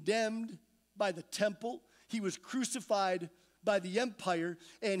condemned by the temple. He was crucified by the empire.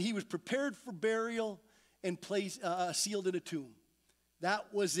 And he was prepared for burial and sealed in a tomb.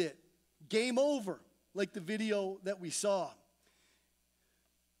 That was it. Game over, like the video that we saw.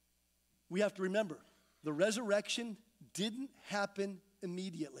 We have to remember, the resurrection didn't happen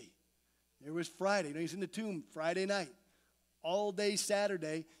immediately. There was Friday. He's in the tomb Friday night. All day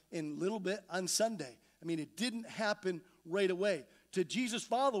Saturday and a little bit on Sunday. I mean, it didn't happen right away. To Jesus'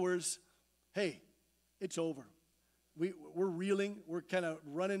 followers, hey, it's over. We're reeling. We're kind of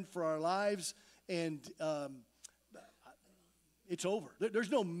running for our lives, and it's over. There's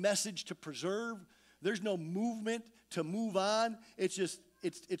no message to preserve. There's no movement to move on. It's just,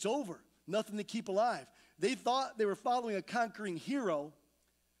 it's over. Nothing to keep alive. They thought they were following a conquering hero,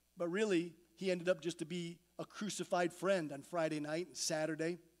 but really, he ended up just to be a crucified friend on Friday night and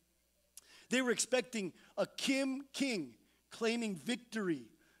Saturday. They were expecting a king claiming victory,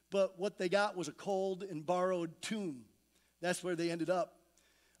 but what they got was a cold and borrowed tomb. That's where they ended up.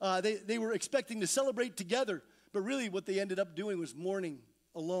 They were expecting to celebrate together, but really what they ended up doing was mourning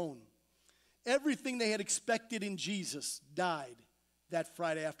alone. Everything they had expected in Jesus died that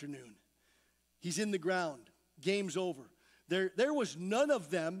Friday afternoon. He's in the ground. Game's over. There was none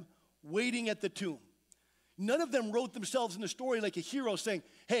of them waiting at the tomb. None of them wrote themselves in the story like a hero saying,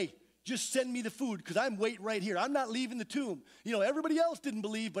 hey, just send me the food because I'm waiting right here. I'm not leaving the tomb. You know, everybody else didn't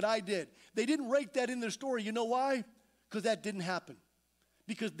believe, but I did. They didn't write that in their story. You know why? Because that didn't happen.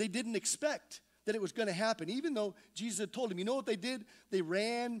 Because they didn't expect that it was going to happen. Even though Jesus had told them, you know what they did? They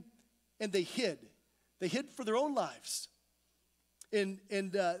ran and they hid. They hid for their own lives. And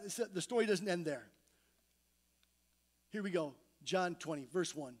the story doesn't end there. Here we go. John 20,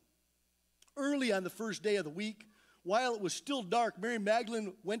 verse 1. Early on the first day of the week, while it was still dark, Mary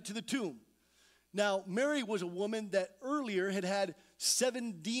Magdalene went to the tomb. Now, Mary was a woman that earlier had had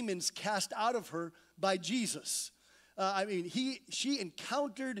 7 demons cast out of her by Jesus. She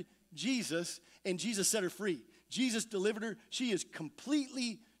encountered Jesus, and Jesus set her free. Jesus delivered her. She is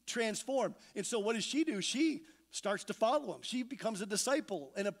completely transformed. And so what does she do? She starts to follow him. She becomes a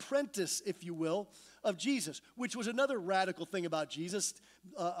disciple, an apprentice, if you will, of Jesus, which was another radical thing about Jesus.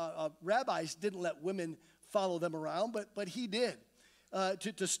 Rabbis didn't let women follow them around, but he did.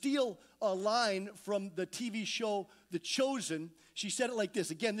 To steal a line from the TV show The Chosen, she said it like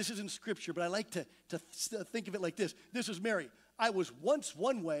this. Again, this isn't scripture, but I like to think of it like this. This was Mary. I was once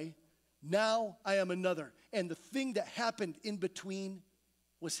one way, now I am another. And the thing that happened in between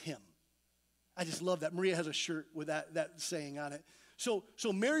was him. I just love that. Maria has a shirt with that saying on it. So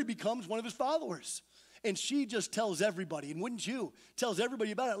Mary becomes one of his followers. And she just tells everybody, and wouldn't you, tells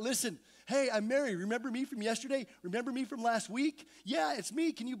everybody about it. Listen, Hey, I'm Mary. Remember me from yesterday? Remember me from last week? Yeah, it's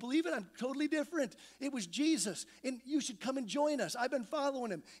me. Can you believe it? I'm totally different. It was Jesus, and you should come and join us. I've been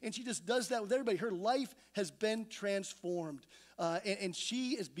following him. And she just does that with everybody. Her life has been transformed, and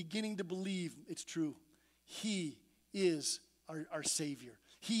she is beginning to believe it's true. He is our Savior.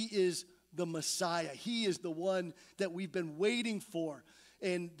 He is the Messiah. He is the one that we've been waiting for.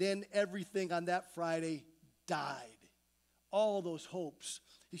 And then everything on that Friday died. All those hopes,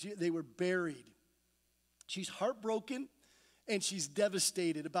 they were buried. She's heartbroken and she's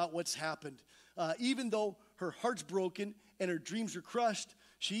devastated about what's happened. Even though her heart's broken and her dreams are crushed,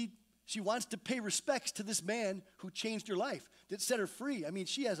 she wants to pay respects to this man who changed her life, that set her free. I mean,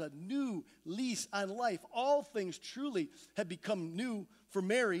 she has a new lease on life. All things truly have become new for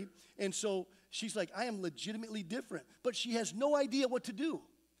Mary. And so she's like, I am legitimately different. But she has no idea what to do.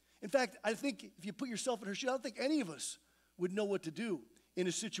 In fact, I think if you put yourself in her shoes, I don't think any of us would know what to do in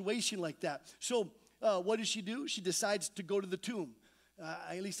a situation like that. So what does she do? She decides to go to the tomb.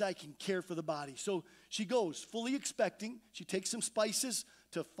 At least I can care for the body. So she goes, fully expecting. She takes some spices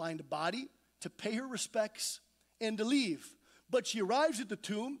to find a body, to pay her respects, and to leave. But she arrives at the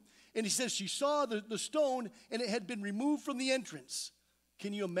tomb, and he says she saw the stone, and it had been removed from the entrance.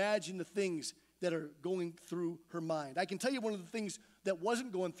 Can you imagine the things that are going through her mind? I can tell you one of the things that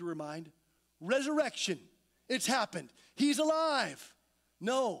wasn't going through her mind. Resurrection. It's happened. He's alive.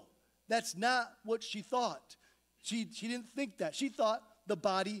 No, that's not what she thought. She didn't think that. She thought the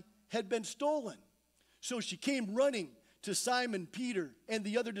body had been stolen. So she came running to Simon Peter and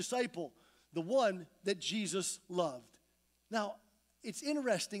the other disciple, the one that Jesus loved. Now, it's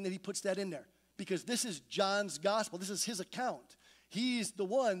interesting that he puts that in there because this is John's gospel. This is his account. He's the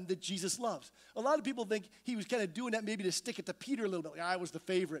one that Jesus loves. A lot of people think he was kind of doing that maybe to stick it to Peter a little bit. Like, I was the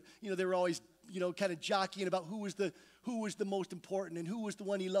favorite. They were always, kind of jockeying about who was the most important and who was the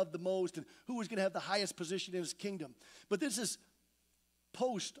one he loved the most and who was going to have the highest position in his kingdom. But this is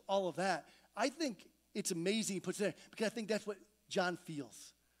post all of that. I think it's amazing he puts it there because I think that's what John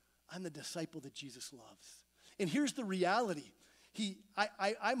feels. I'm the disciple that Jesus loves. And here's the reality.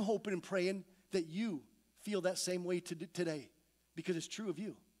 I'm hoping and praying that you feel that same way today because it's true of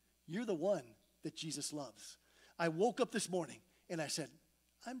you. You're the one that Jesus loves. I woke up this morning and I said,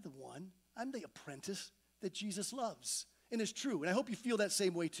 I'm the one. I'm the apprentice that Jesus loves. And it's true. And I hope you feel that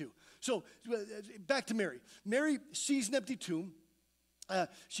same way too. So back to Mary. Mary sees an empty tomb.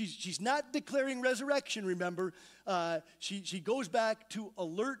 She's not declaring resurrection, remember. She goes back to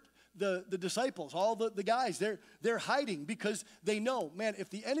alert the disciples, all the guys. They're hiding because they know, man, if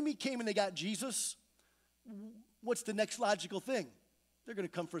the enemy came and they got Jesus, what's the next logical thing? They're going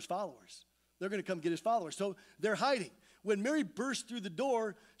to come for his followers. They're going to come get his followers. So they're hiding. When Mary bursts through the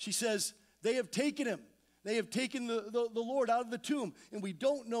door, she says, they have taken him. They have taken the Lord out of the tomb, and we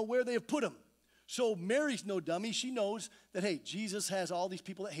don't know where they have put him. So Mary's no dummy. She knows that, hey, Jesus has all these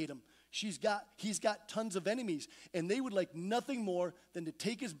people that hate him. He's got tons of enemies, and they would like nothing more than to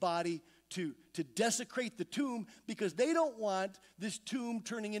take his body to desecrate the tomb because they don't want this tomb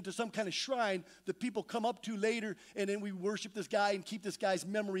turning into some kind of shrine that people come up to later and then we worship this guy and keep this guy's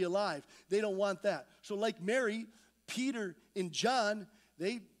memory alive. They don't want that. So like Mary, Peter, and John,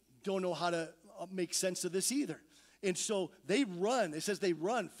 they don't know how to make sense of this either. And so they run. It says they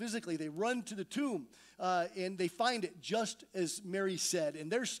run physically. They run to the tomb, and they find it just as Mary said.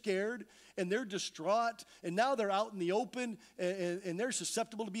 And they're scared, and they're distraught, and now they're out in the open, and they're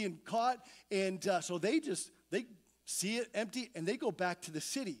susceptible to being caught. And so they see it empty, and they go back to the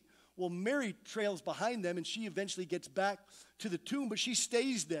city. Well, Mary trails behind them, and she eventually gets back to the tomb, but she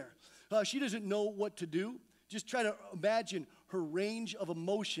stays there. She doesn't know what to do. Just try to imagine her range of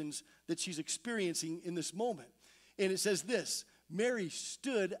emotions that she's experiencing in this moment. And it says this, Mary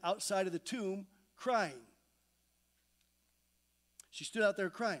stood outside of the tomb crying. She stood out there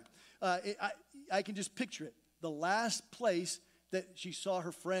crying. I can just picture it. The last place that she saw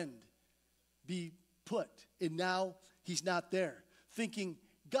her friend be put, and now he's not there. Thinking,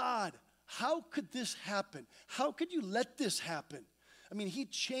 God, how could this happen? How could you let this happen? I mean, he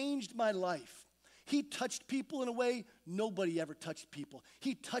changed my life. He touched people in a way nobody ever touched people.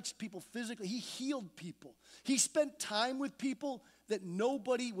 He touched people physically. He healed people. He spent time with people that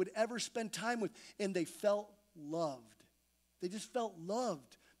nobody would ever spend time with, and they felt loved. They just felt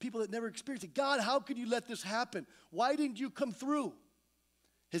loved. People that never experienced it. God, how could you let this happen? Why didn't you come through?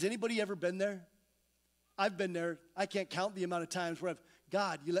 Has anybody ever been there? I've been there. I can't count the amount of times where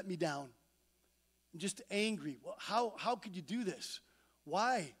God, you let me down. I'm just angry. Well, how could you do this?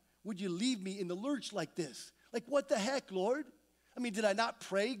 Why would you leave me in the lurch like this? Like, what the heck, Lord? I mean, did I not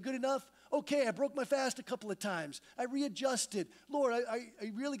pray good enough? Okay, I broke my fast a couple of times. I readjusted. Lord, are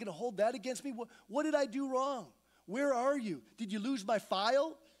you really going to hold that against me? What did I do wrong? Where are you? Did you lose my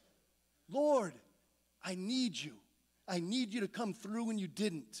file? Lord, I need you. I need you to come through when you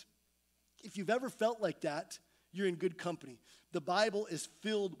didn't. If you've ever felt like that, you're in good company. The Bible is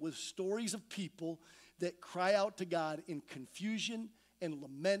filled with stories of people that cry out to God in confusion and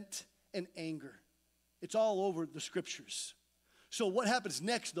lament and anger. It's all over the scriptures. So what happens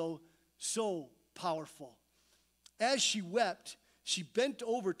next, though, so powerful. As she wept, she bent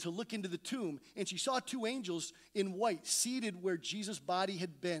over to look into the tomb, and she saw two angels in white seated where Jesus' body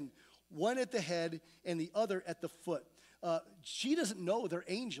had been, one at the head and the other at the foot. She doesn't know they're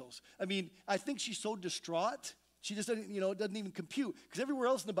angels. I mean, I think she's so distraught, she just doesn't, it doesn't even compute. Because everywhere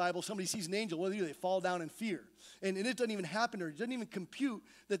else in the Bible, somebody sees an angel, well, they fall down in fear. And it doesn't even happen to her. It doesn't even compute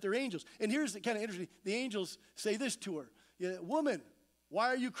that they're angels. And here's the kind of interesting, the angels say this to her. Woman, why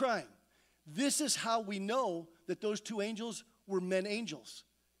are you crying? This is how we know that those two angels were men angels.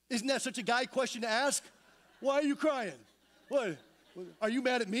 Isn't that such a guy question to ask? Why are you crying? What? Are you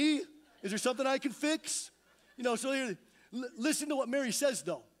mad at me? Is there something I can fix? So here, listen to what Mary says,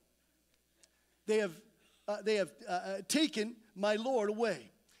 though. They have taken my Lord away.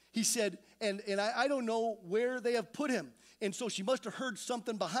 He said, and I don't know where they have put him. And so she must have heard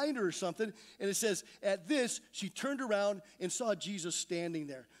something behind her or something. And it says, at this, she turned around and saw Jesus standing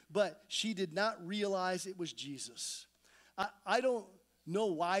there. But she did not realize it was Jesus. I don't know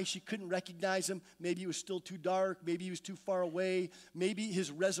why she couldn't recognize him. Maybe it was still too dark. Maybe he was too far away. Maybe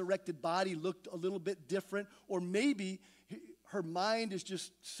his resurrected body looked a little bit different. Or maybe her mind is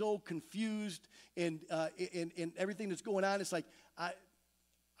just so confused and everything that's going on. It's like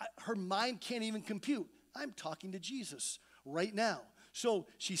her mind can't even compute. I'm talking to Jesus right now. So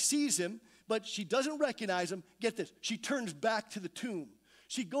she sees him, but she doesn't recognize him. Get this. She turns back to the tomb.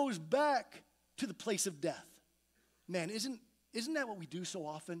 She goes back to the place of death. Man, isn't that what we do so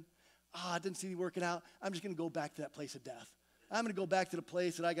often? It didn't seem to be working out. I'm just going to go back to that place of death. I'm going to go back to the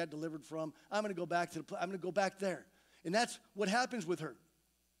place that I got delivered from. I'm going to go back I'm going to go back there. And that's what happens with her.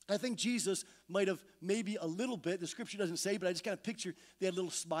 I think Jesus might have maybe a little bit, the scripture doesn't say, but I just kind of picture they had a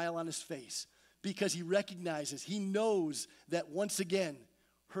little smile on his face because he recognizes, he knows that once again,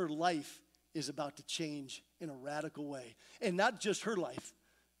 her life is about to change in a radical way. And not just her life,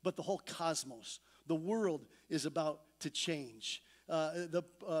 but the whole cosmos. The world is about to change. And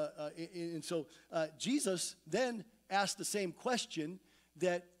so Jesus then asked the same question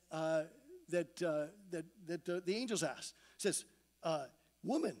that the angels asked. It says,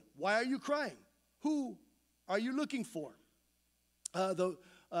 woman, why are you crying? Who are you looking for?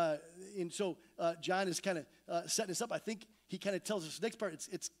 And so John is kind of setting this up. I think he kind of tells us the next part.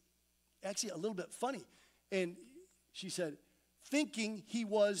 It's actually a little bit funny. And she said, thinking he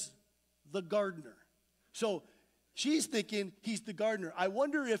was the gardener. So she's thinking he's the gardener. I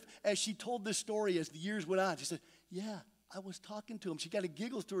wonder if, as she told this story, as the years went on, she said, yeah, I was talking to him. She kind of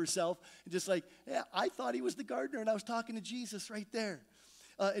giggles to herself and just like, yeah, I thought he was the gardener and I was talking to Jesus right there.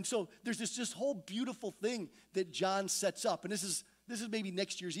 And so there's this whole beautiful thing that John sets up. And this is maybe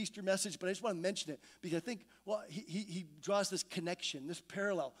next year's Easter message, but I just want to mention it because I think, well, he draws this connection, this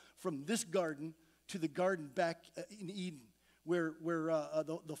parallel from this garden to the garden back in Eden where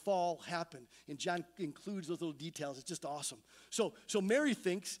the fall happened. And John includes those little details. It's just awesome. So Mary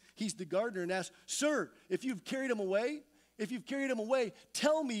thinks he's the gardener and asks, sir, if you've carried him away,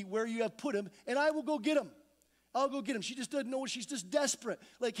 tell me where you have put him, and I will go get him. I'll go get him. She just doesn't know. She's just desperate.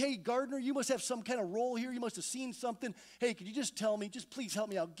 Like, hey, gardener, you must have some kind of role here. You must have seen something. Hey, could you just tell me? Just please help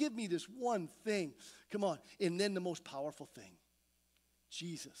me out. Give me this one thing. Come on. And then the most powerful thing.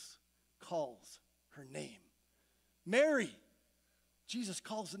 Jesus calls her name. Mary. Jesus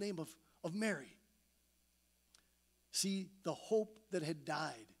calls the name of Mary. See, the hope that had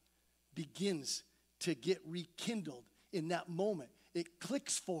died begins to get rekindled in that moment. It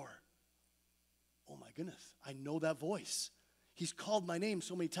clicks for her. Oh my goodness, I know that voice. He's called my name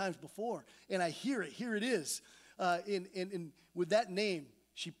so many times before, and I hear it. Here it is. And with that name,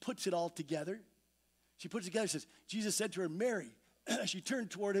 she puts it all together. She puts it together. Says, Jesus said to her, Mary. She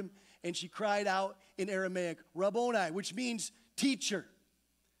turned toward him, and she cried out in Aramaic, Rabboni, which means teacher.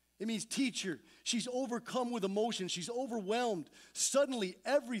 It means teacher. She's overcome with emotion. She's overwhelmed. Suddenly,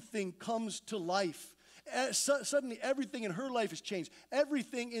 everything comes to life. Suddenly, everything in her life has changed.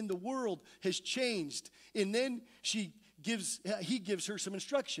 Everything in the world has changed. And then he gives her some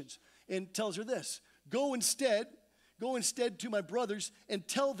instructions and tells her this. Go instead to my brothers and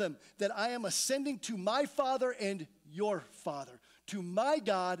tell them that I am ascending to my Father and your Father, to my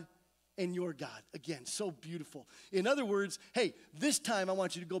God and your God. Again, so beautiful. In other words, hey, this time I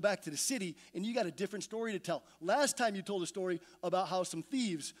want you to go back to the city and you got a different story to tell. Last time you told a story about how some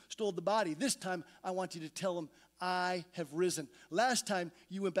thieves stole the body. This time I want you to tell them, I have risen. Last time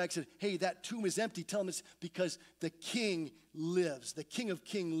you went back and said, hey, that tomb is empty. Tell them it's because the King lives. The King of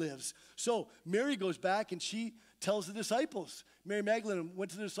Kings lives. So Mary goes back and she tells the disciples. Mary Magdalene went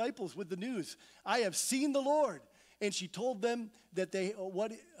to the disciples with the news. I have seen the Lord. And she told them that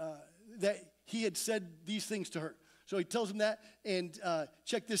that he had said these things to her. So he tells them that, and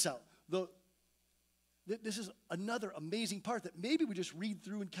check this out. This is another amazing part that maybe we just read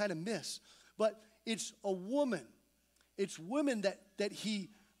through and kind of miss. But it's a woman. It's women that he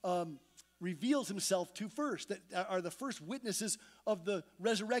reveals himself to first, that are the first witnesses of the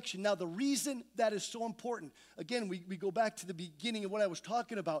resurrection. Now, the reason that is so important, again, we go back to the beginning of what I was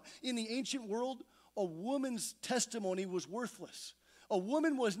talking about. In the ancient world, a woman's testimony was worthless. A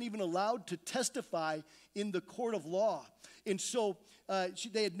woman wasn't even allowed to testify in the court of law. And so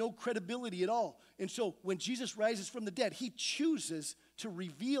they had no credibility at all. And so when Jesus rises from the dead, he chooses to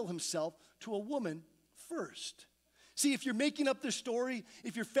reveal himself to a woman first. See, if you're making up this story,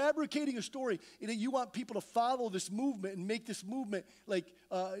 if you're fabricating a story, and you want people to follow this movement and make this movement like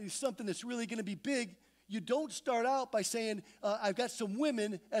something that's really going to be big, you don't start out by saying, I've got some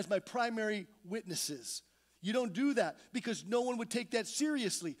women as my primary witnesses. You don't do that because no one would take that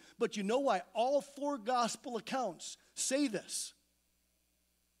seriously. But you know why all 4 gospel accounts say this?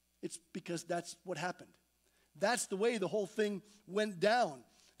 It's because that's what happened. That's the way the whole thing went down.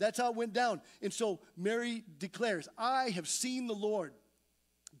 That's how it went down. And so Mary declares, I have seen the Lord.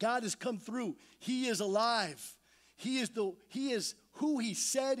 God has come through. He is alive. He is who he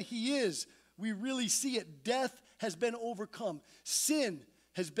said he is. We really see it. Death has been overcome. Sin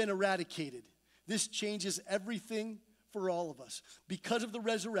has been eradicated. This changes everything for all of us. Because of the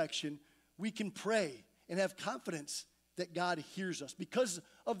resurrection, we can pray and have confidence that God hears us. Because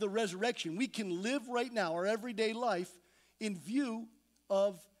of the resurrection, we can live right now, our everyday life, in view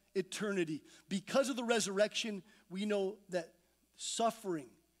of eternity. Because of the resurrection, we know that suffering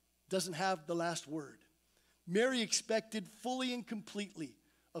doesn't have the last word. Mary expected fully and completely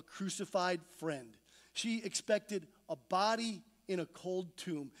a crucified friend. She expected a body in a cold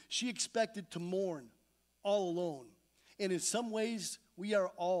tomb. She expected to mourn all alone. And in some ways, we are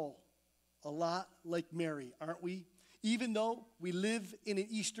all a lot like Mary, aren't we? Even though we live in an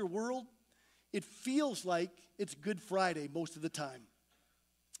Easter world, it feels like it's Good Friday most of the time.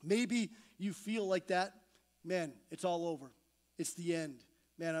 Maybe you feel like that. Man, it's all over. It's the end.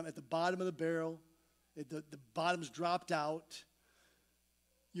 Man, I'm at the bottom of the barrel. The bottom's dropped out.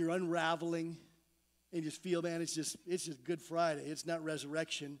 You're unraveling. And you just feel, man, it's just Good Friday. It's not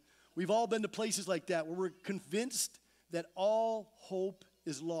resurrection. We've all been to places like that where we're convinced that all hope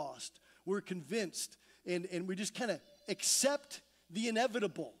is lost. We're convinced, and we just kind of accept the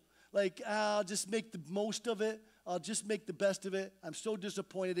inevitable. Like, I'll just make the most of it. I'll just make the best of it. I'm so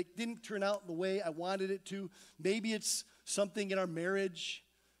disappointed. It didn't turn out the way I wanted it to. Maybe it's something in our marriage.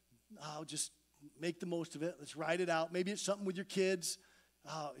 I'll just make the most of it. Let's ride it out. Maybe it's something with your kids.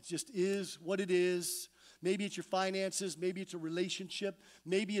 It just is what it is. Maybe it's your finances. Maybe it's a relationship.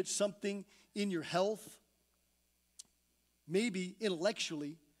 Maybe it's something in your health. Maybe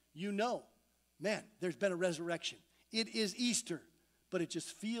intellectually, you know, man, there's been a resurrection. It is Easter, but it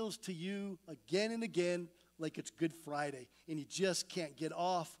just feels to you again and again like it's Good Friday, and you just can't get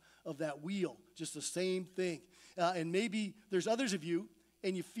off of that wheel, just the same thing. And maybe there's others of you,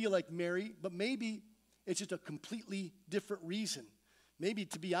 and you feel like Mary, but maybe it's just a completely different reason. Maybe,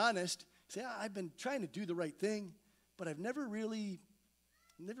 to be honest, say, I've been trying to do the right thing, but I've never really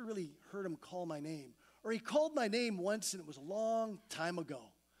heard him call my name. Or he called my name once, and it was a long time ago.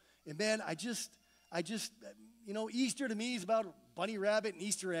 And man, I just, Easter to me is about bunny rabbit and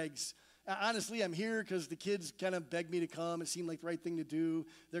Easter eggs. Honestly, I'm here because the kids kind of begged me to come. It seemed like the right thing to do.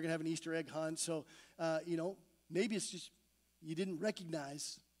 They're going to have an Easter egg hunt. So, maybe it's just you didn't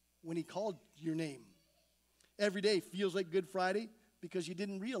recognize when he called your name. Every day feels like Good Friday because you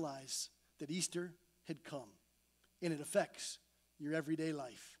didn't realize that Easter had come, and it affects your everyday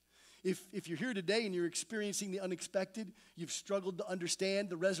life. If you're here today and you're experiencing the unexpected, you've struggled to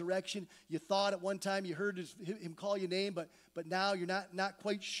understand the resurrection, you thought at one time you heard him call your name, but now you're not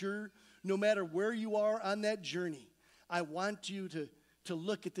quite sure, no matter where you are on that journey, I want you to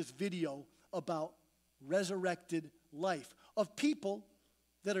look at this video about resurrected life of people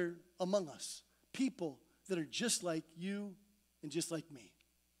that are among us, people that are just like you and just like me.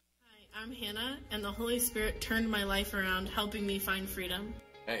 Hi, I'm Hannah, and the Holy Spirit turned my life around, helping me find freedom.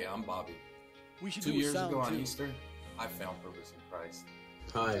 Hey, I'm Bobby. We should 2 do a years sound ago on too. Easter, I found purpose in Christ.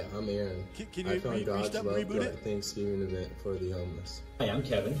 Hi, I'm Aaron. Can you I found God's love reboot through our it? Thanksgiving event for the homeless. Hi, I'm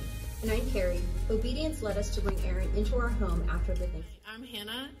Kevin. And I'm Carrie. Obedience led us to bring Aaron into our home after the Thanksgiving. I'm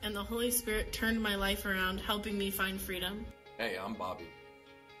Hannah, and the Holy Spirit turned my life around, helping me find freedom. Hey, I'm Bobby.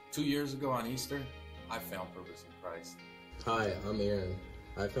 2 years ago on Easter, I found purpose in Christ. Hi, I'm Aaron.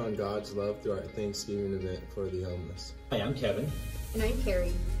 I found God's love through our Thanksgiving event for the homeless. Hi, I'm Kevin. And I'm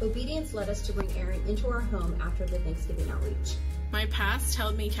Carrie. Obedience led us to bring Aaron into our home after the Thanksgiving outreach. My past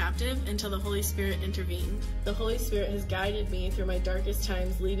held me captive until the Holy Spirit intervened. The Holy Spirit has guided me through my darkest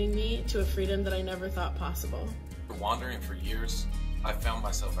times, leading me to a freedom that I never thought possible. After wandering for years, I found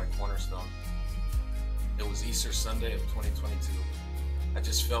myself at Cornerstone. It was Easter Sunday of 2022. I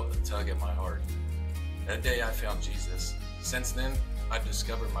just felt a tug at my heart. That day I found Jesus. Since then, I've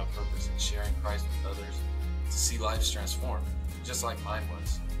discovered my purpose in sharing Christ with others to see lives transformed, just like mine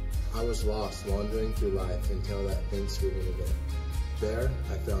was. I was lost wandering through life until that Thanksgiving event. There,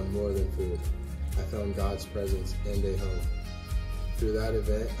 I found more than food. I found God's presence and a home. Through that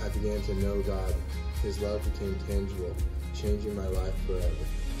event, I began to know God. His love became tangible, changing my life forever.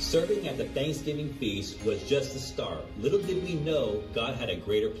 Serving at the Thanksgiving feast was just the start. Little did we know God had a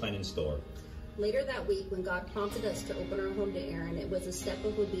greater plan in store. Later that week, when God prompted us to open our home to Aaron, it was a step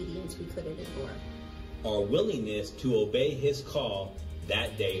of obedience we couldn't ignore. Our willingness to obey his call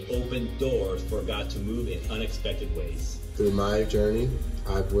that day opened doors for God to move in unexpected ways. Through my journey,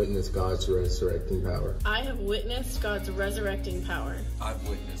 I've witnessed God's resurrecting power. I have witnessed God's resurrecting power. I've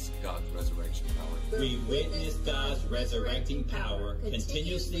witnessed God's resurrection power. We witnessed God's resurrecting power,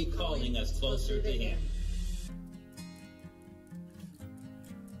 continuously calling us closer to him.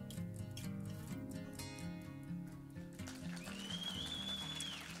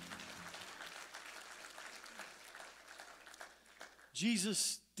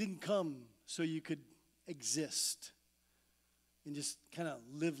 Jesus didn't come so you could exist and just kind of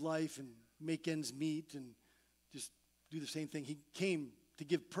live life and make ends meet and just do the same thing. He came to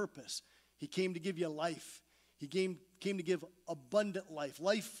give purpose. He came to give you life. He came to give abundant life,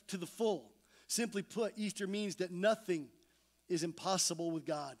 life to the full. Simply put, Easter means that nothing is impossible with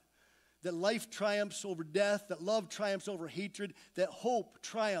God, that life triumphs over death, that love triumphs over hatred, that hope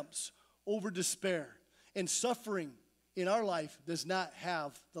triumphs over despair, and suffering in our life does not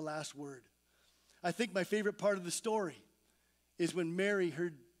have the last word. I think my favorite part of the story is when Mary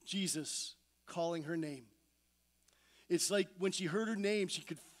heard Jesus calling her name. It's like when she heard her name, she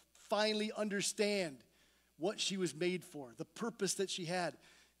could finally understand what she was made for, the purpose that she had.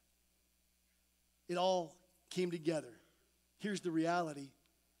 It all came together. Here's the reality.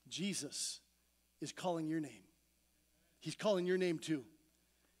 Jesus is calling your name. He's calling your name too.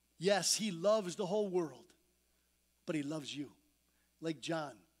 Yes, he loves the whole world, but he loves you. Like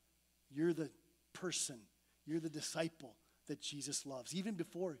John, you're the person, you're the disciple that Jesus loves. Even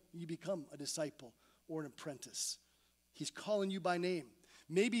before you become a disciple or an apprentice, he's calling you by name.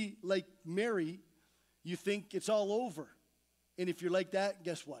 Maybe like Mary, you think it's all over. And if you're like that,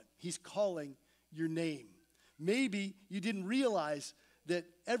 guess what? He's calling your name. Maybe you didn't realize that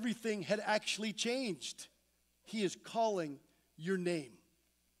everything had actually changed. He is calling your name.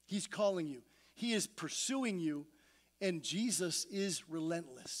 He's calling you. He is pursuing you. And Jesus is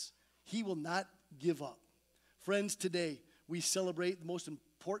relentless. He will not give up. Friends, today we celebrate the most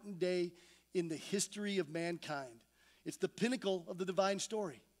important day in the history of mankind. It's the pinnacle of the divine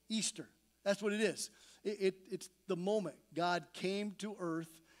story, Easter. That's what it is. It's the moment God came to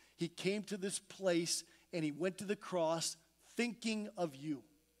earth. He came to this place and he went to the cross thinking of you.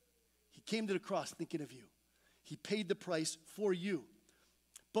 He came to the cross thinking of you. He paid the price for you.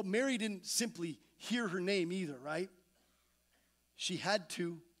 But Mary didn't simply hear her name either, right? She had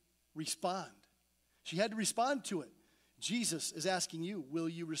to respond. She had to respond to it. Jesus is asking you, will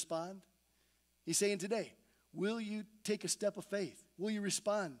you respond? He's saying today, will you take a step of faith? Will you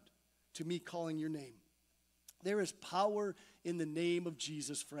respond to me calling your name? There is power in the name of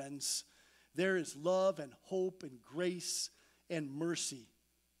Jesus, friends. There is love and hope and grace and mercy.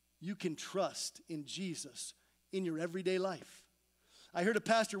 You can trust in Jesus in your everyday life. I heard a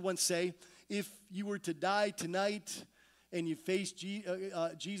pastor once say, if you were to die tonight and you faced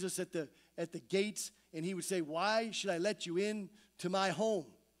Jesus at the gates, and he would say, why should I let you in to my home?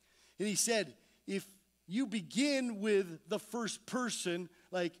 And he said, if you begin with the first person,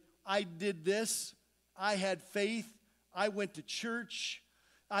 like I did this, I had faith, I went to church,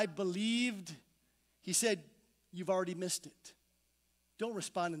 I believed, he said, you've already missed it. Don't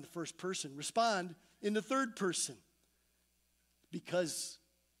respond in the first person. Respond in the third person. Because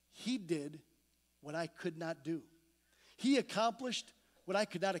he did what I could not do. He accomplished what I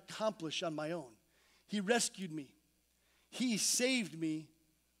could not accomplish on my own. He rescued me. He saved me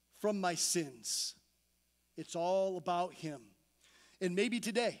from my sins. It's all about him. And maybe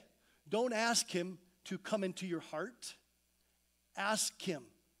today, don't ask him to come into your heart. Ask him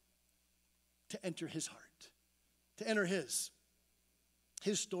to enter his heart, to enter his.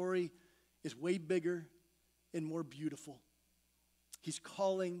 His story is way bigger and more beautiful. He's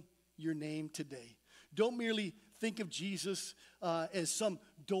calling your name today. Don't merely think of Jesus as some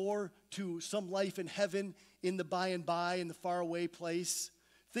door to some life in heaven in the by and by, in the faraway place.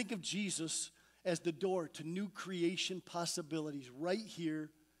 Think of Jesus as the door to new creation possibilities right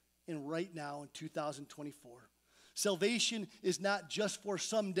here and right now in 2024. Salvation is not just for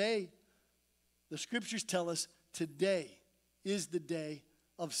someday. The scriptures tell us today is the day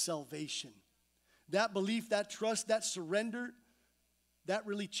of salvation. That belief, that trust, that surrender, that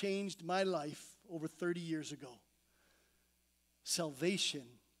really changed my life over 30 years ago. Salvation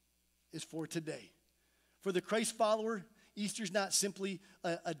is for today. For the Christ follower, Easter's not simply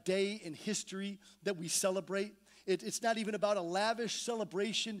a day in history that we celebrate. It's not even about a lavish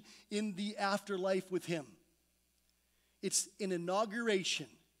celebration in the afterlife with him. It's an inauguration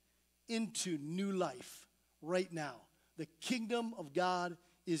into new life right now. The kingdom of God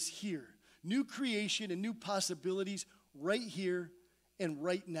is here. New creation and new possibilities right here and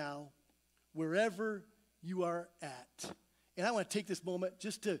right now, wherever you are at. And I want to take this moment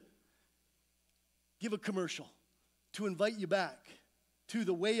just to give a commercial, to invite you back to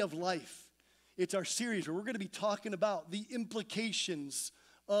the way of life. It's our series where we're going to be talking about the implications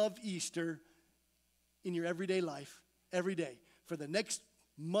of Easter in your everyday life, every day. For the next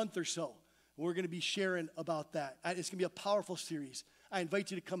month or so, we're going to be sharing about that. It's going to be a powerful series. I invite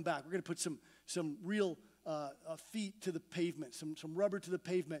you to come back. We're going to put some real feet to the pavement, some rubber to the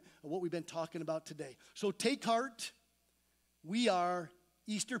pavement of what we've been talking about today. So take heart. We are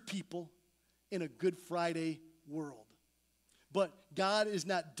Easter people in a Good Friday world. But God is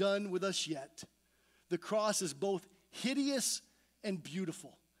not done with us yet. The cross is both hideous and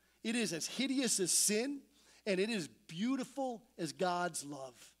beautiful. It is as hideous as sin, and it is beautiful as God's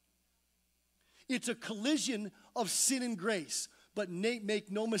love. It's a collision of sin and grace, but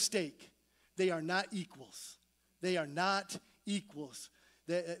make no mistake, they are not equals. They are not equals.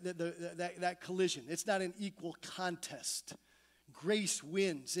 That collision, it's not an equal contest. Grace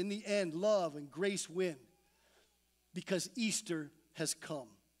wins. In the end, love and grace win because Easter has come.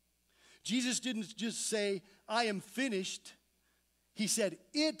 Jesus didn't just say, I am finished. He said,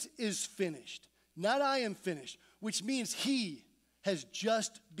 it is finished. Not I am finished, which means he has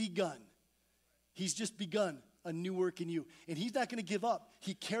just begun. He's just begun a new work in you. And he's not going to give up.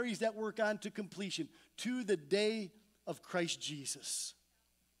 He carries that work on to completion to the day of Christ Jesus.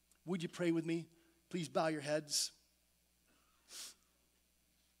 Would you pray with me? Please bow your heads.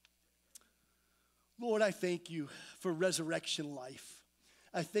 Lord, I thank you for resurrection life.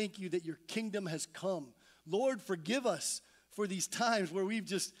 I thank you that your kingdom has come. Lord, forgive us for these times where we've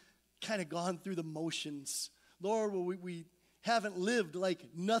just kind of gone through the motions. Lord, where we haven't lived like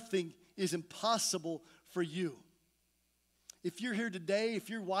nothing is impossible for you. If you're here today, if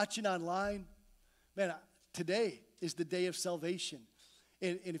you're watching online, man, today is the day of salvation.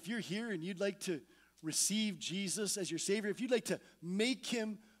 And if you're here and you'd like to receive Jesus as your Savior, if you'd like to make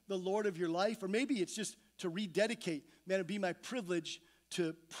him the Lord of your life, or maybe it's just to rededicate, man, it'd be my privilege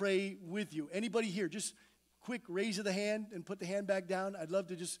to pray with you. Anybody here, just quick raise of the hand and put the hand back down. I'd love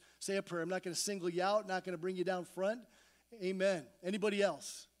to just say a prayer. I'm not going to single you out, not going to bring you down front. Amen. Anybody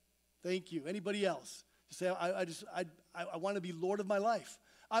else? Thank you. Anybody else? Just say, I want to be Lord of my life.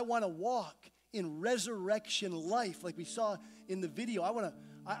 I want to walk in resurrection life like we saw in the video. I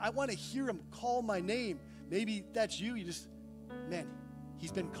want to hear him call my name. Maybe that's you. You just, man,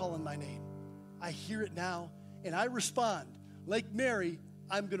 he's been calling my name. I hear it now, and I respond. Like Mary,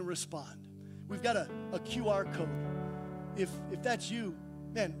 I'm going to respond. We've got a QR code. If that's you,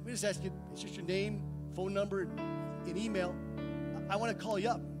 man, we just ask you, it's just your name, phone number, and email. I want to call you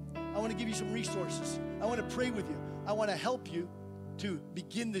up. I want to give you some resources. I want to pray with you. I want to help you to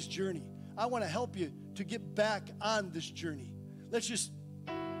begin this journey. I want to help you to get back on this journey. Let's just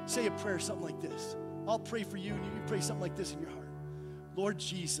say a prayer, something like this. I'll pray for you, and you can pray something like this in your heart. Lord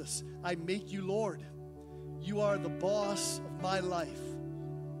Jesus, I make you Lord. You are the boss of my life.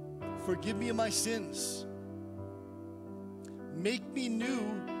 Forgive me of my sins. Make me new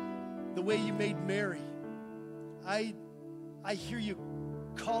the way you made Mary. I hear you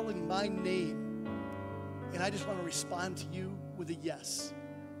calling my name, and I just want to respond to you with a yes.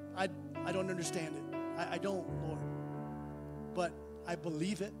 I don't understand it. I don't, Lord. But I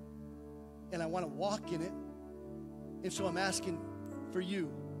believe it, and I want to walk in it. And so I'm asking for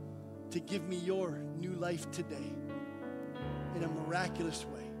you to give me your new life today. in a miraculous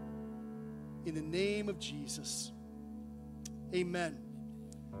way. In the name of Jesus. Amen.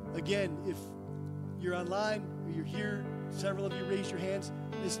 Again, if you're online or you're here, several of you raise your hands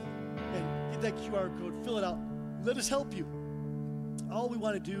and get that QR code, fill it out. Let us help you. All we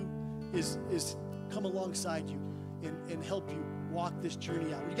want to do is come alongside you and help you walk this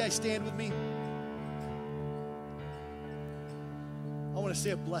journey out. Would you guys stand with me? I want to say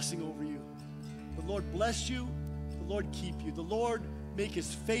a blessing over you. The Lord bless you. The Lord keep you. The Lord make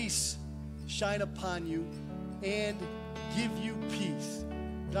his face shine upon you and give you peace.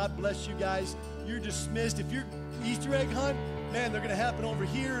 God bless you guys. You're dismissed. If you're Easter egg hunt, man, they're going to happen over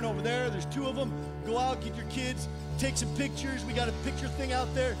here and over there. There's 2 of them. Go out, get your kids, take some pictures. We got a picture thing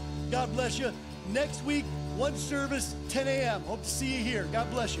out there. God bless you. Next week, 1 service, 10 a.m. Hope to see you here. God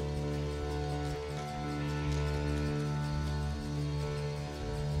bless you.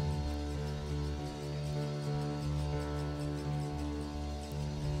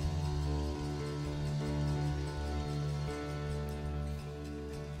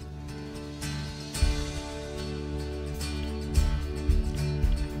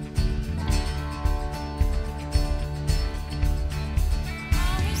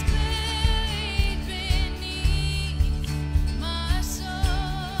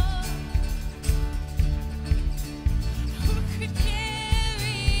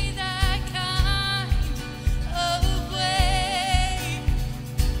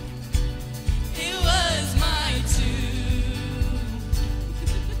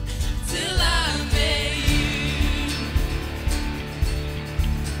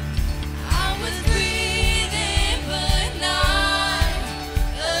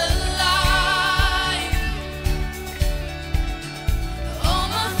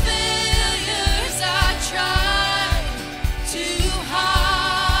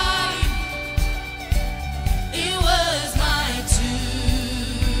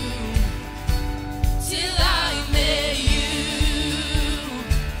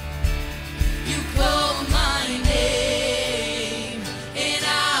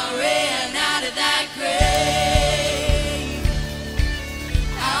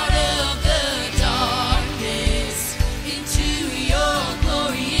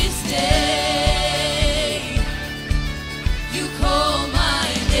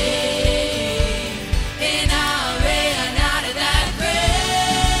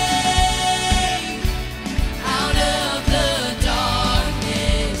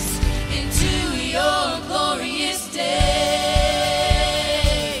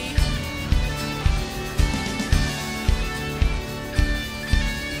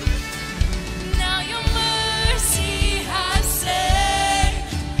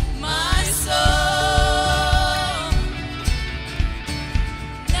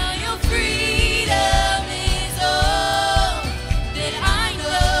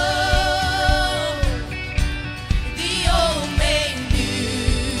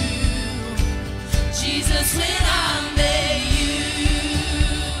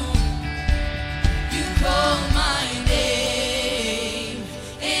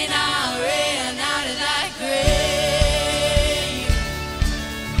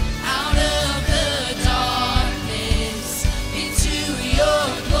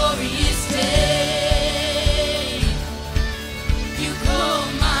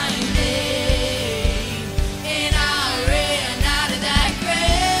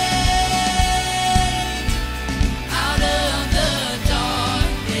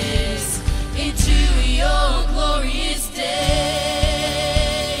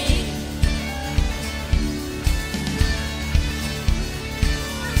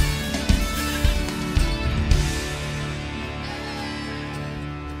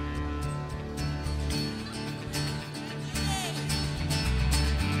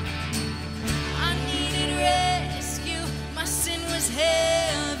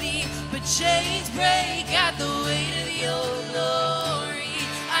 chains break at the weight of your glory.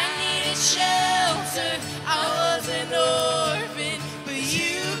 I needed shelter, I was an orphan, but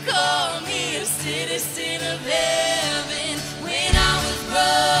you called me a citizen of heaven. When I was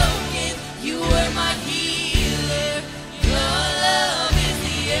broken, you were my healer. Your love is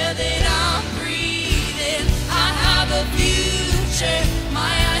the air that I'm breathing. I have a future,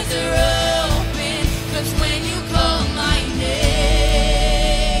 my eyes are open, 'cause when you call my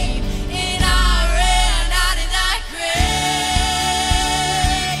name, and I ran out of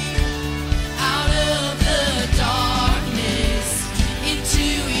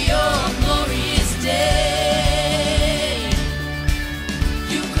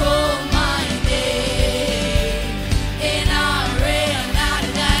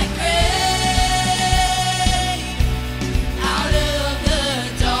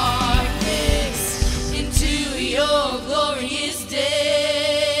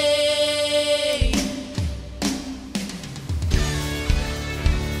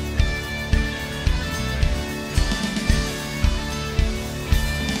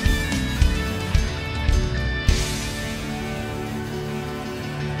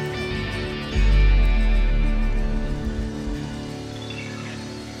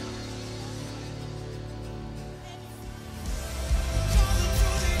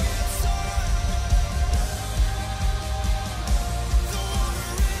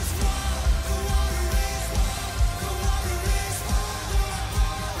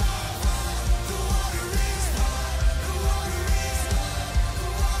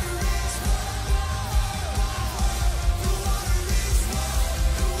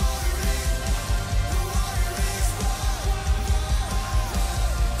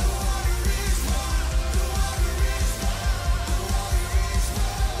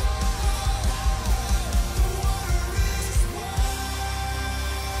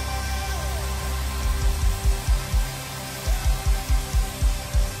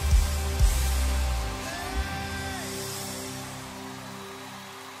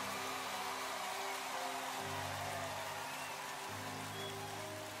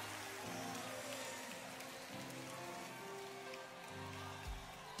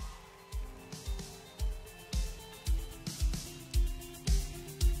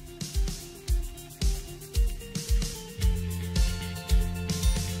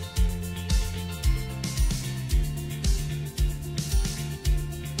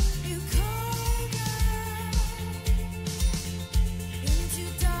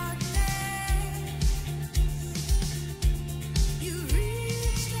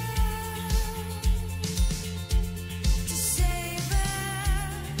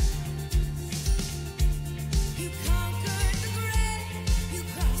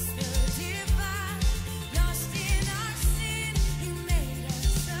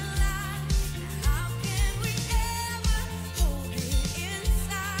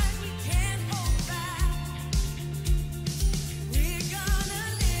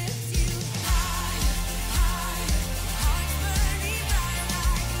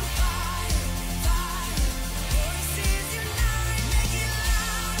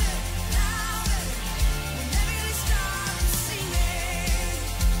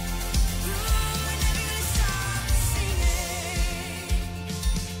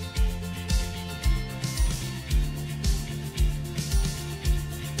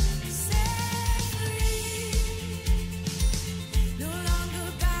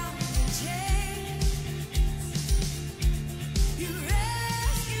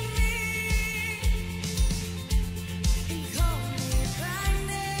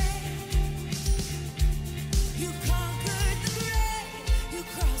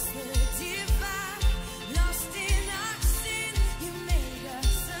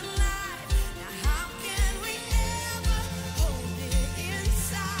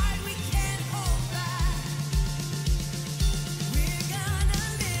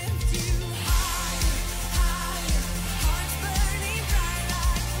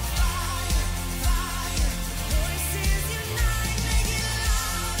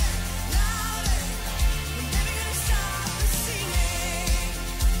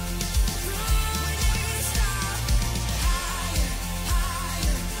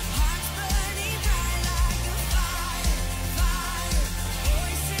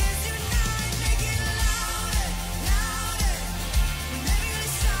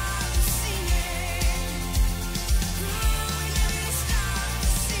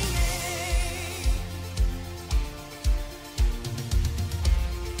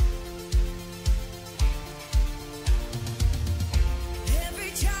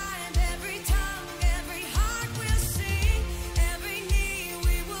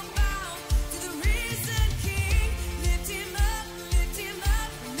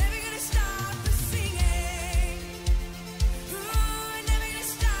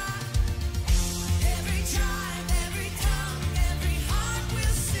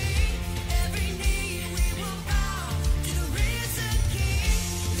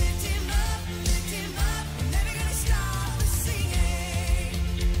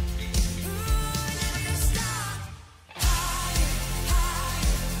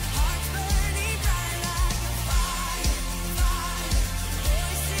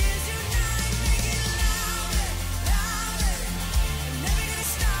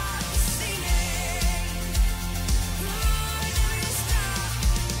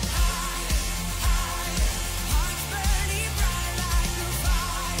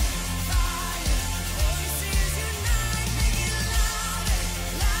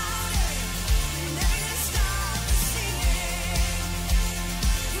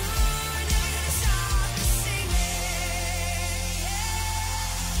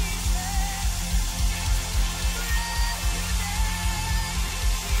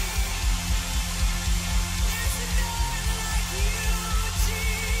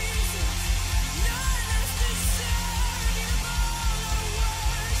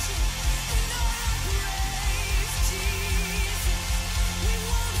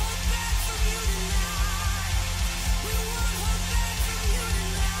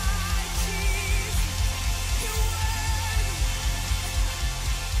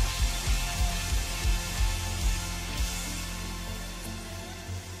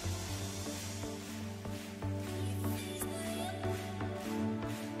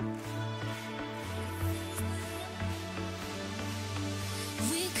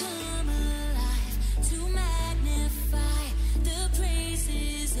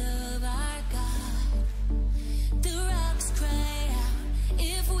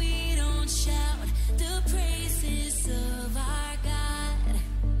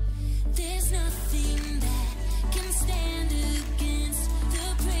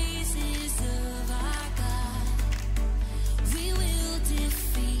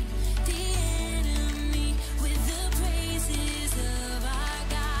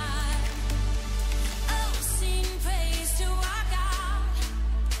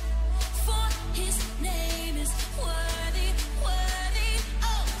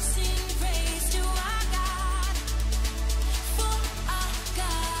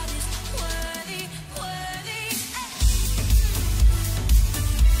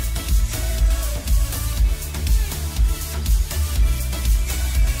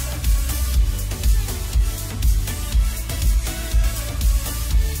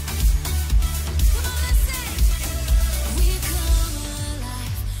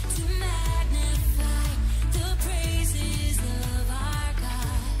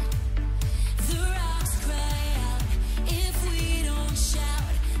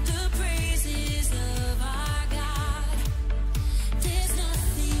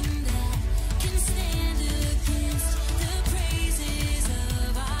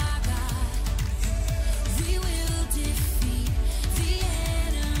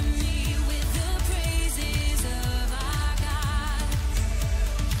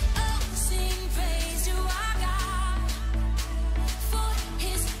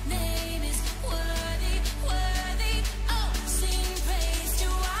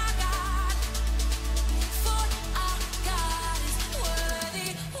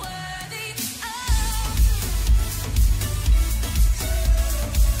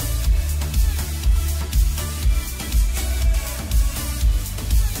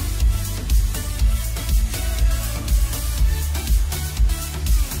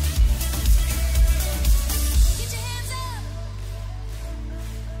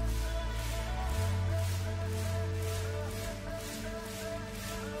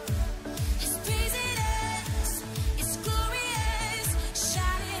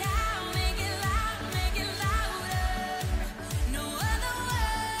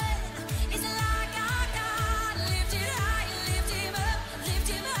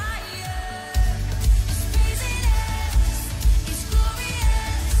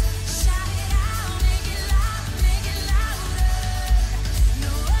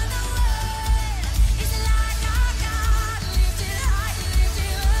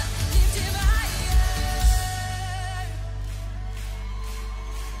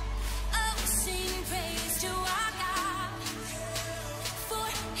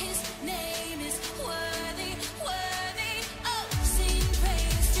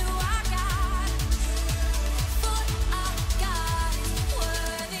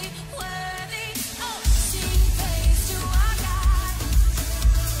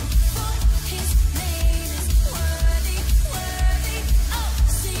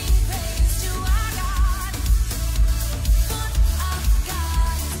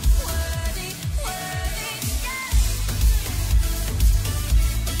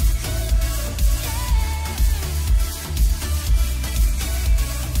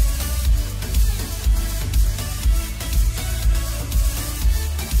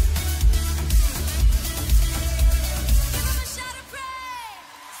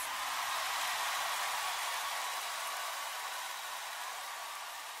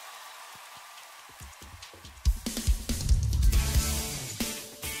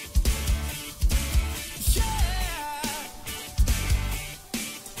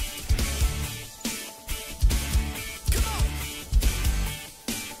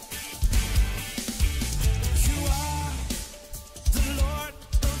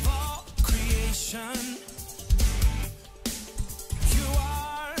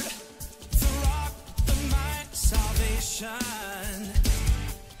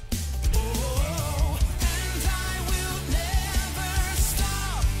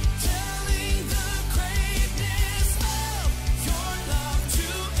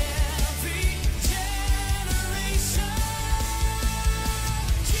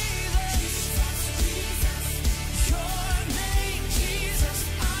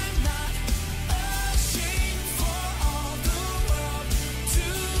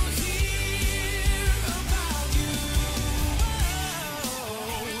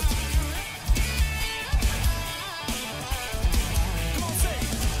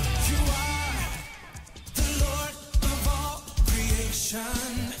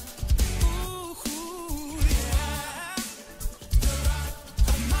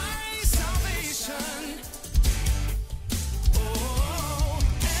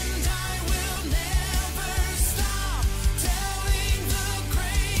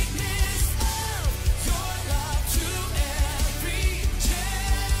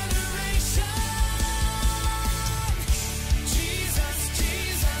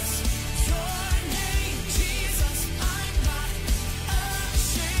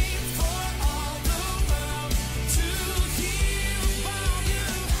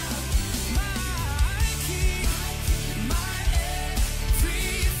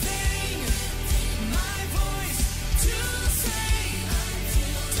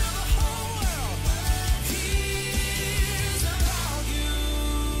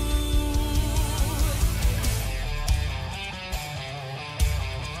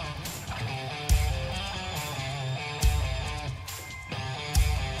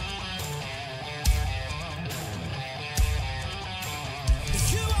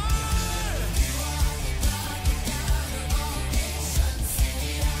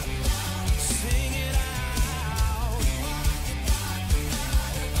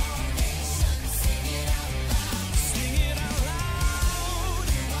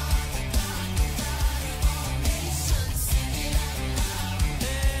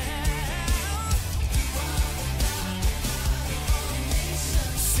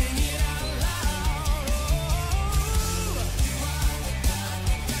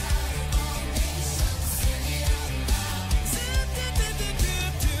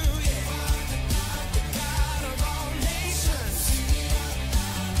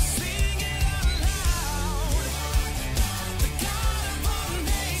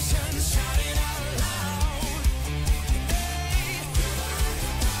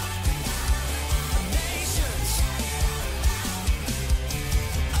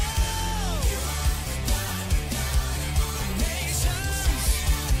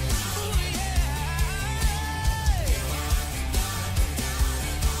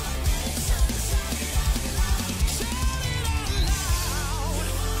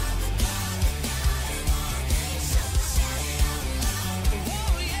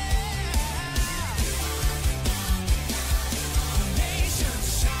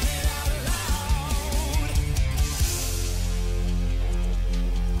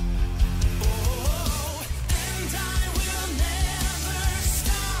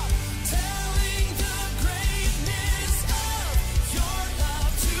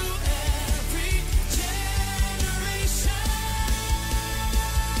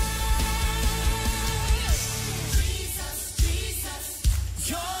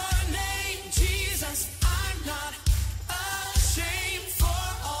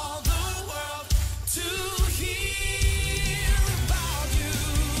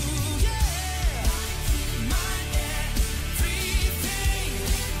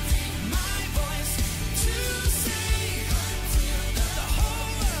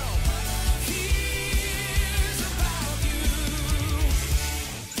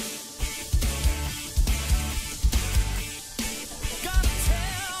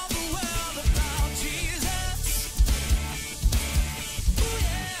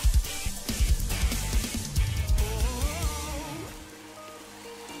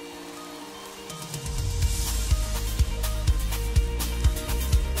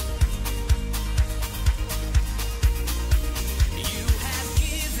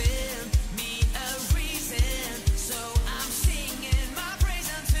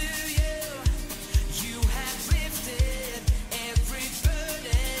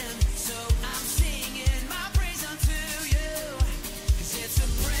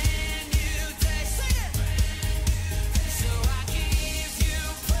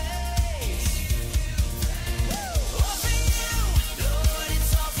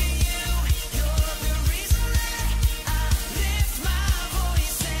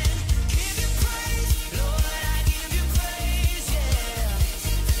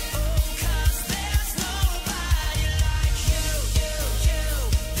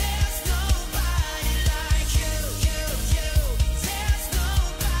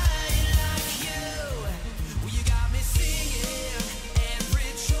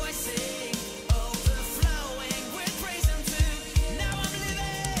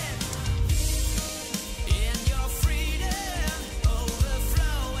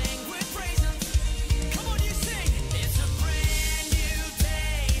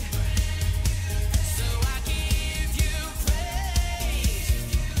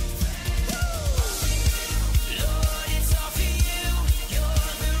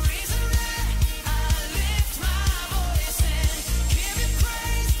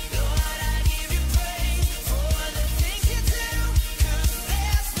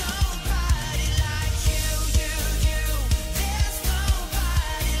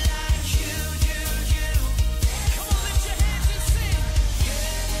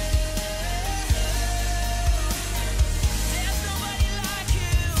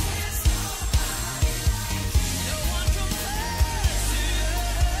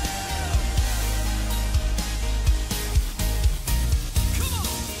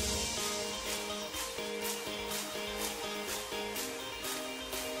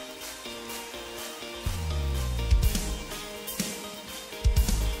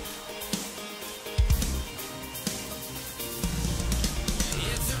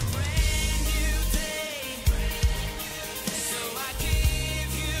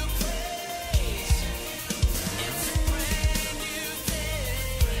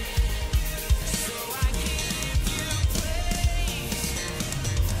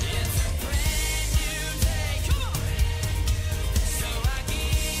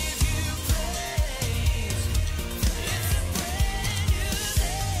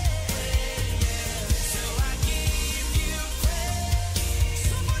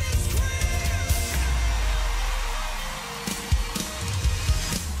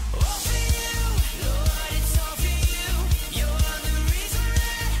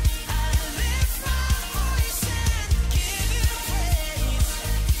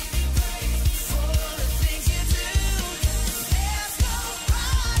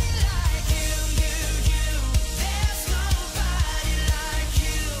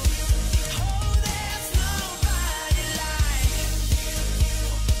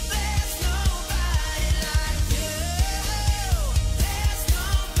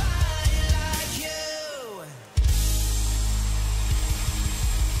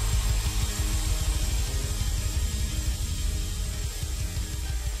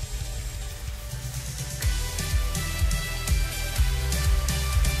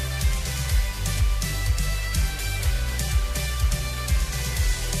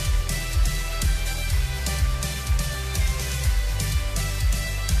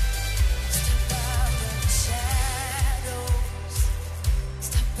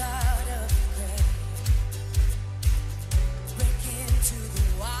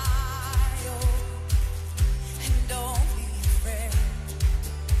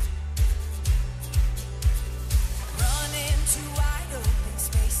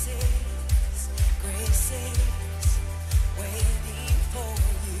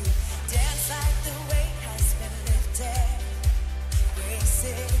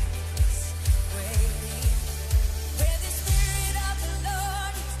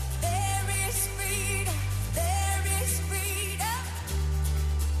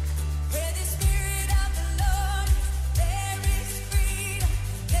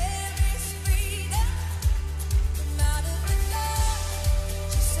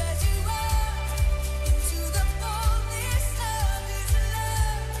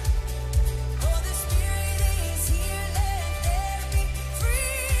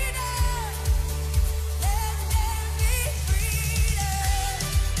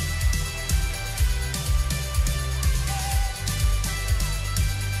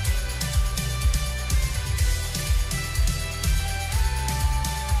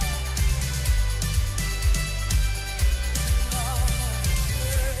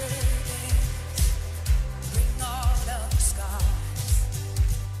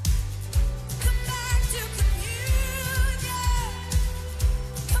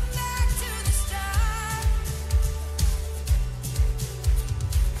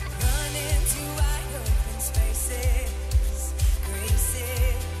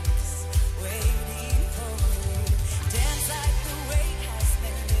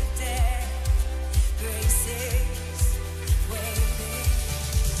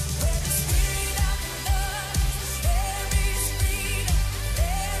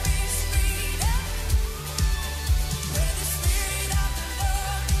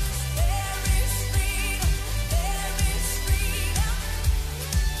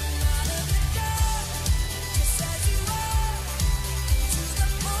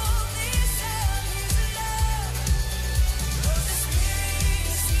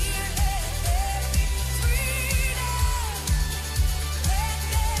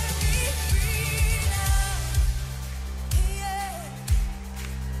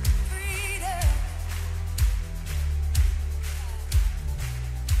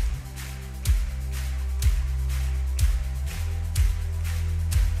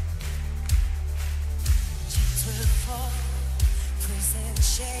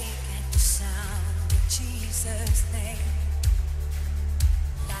shake at the sound of Jesus' name.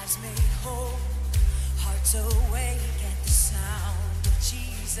 Lives made whole, hearts awake at the sound of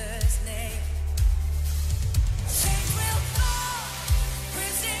Jesus' name. Change will come.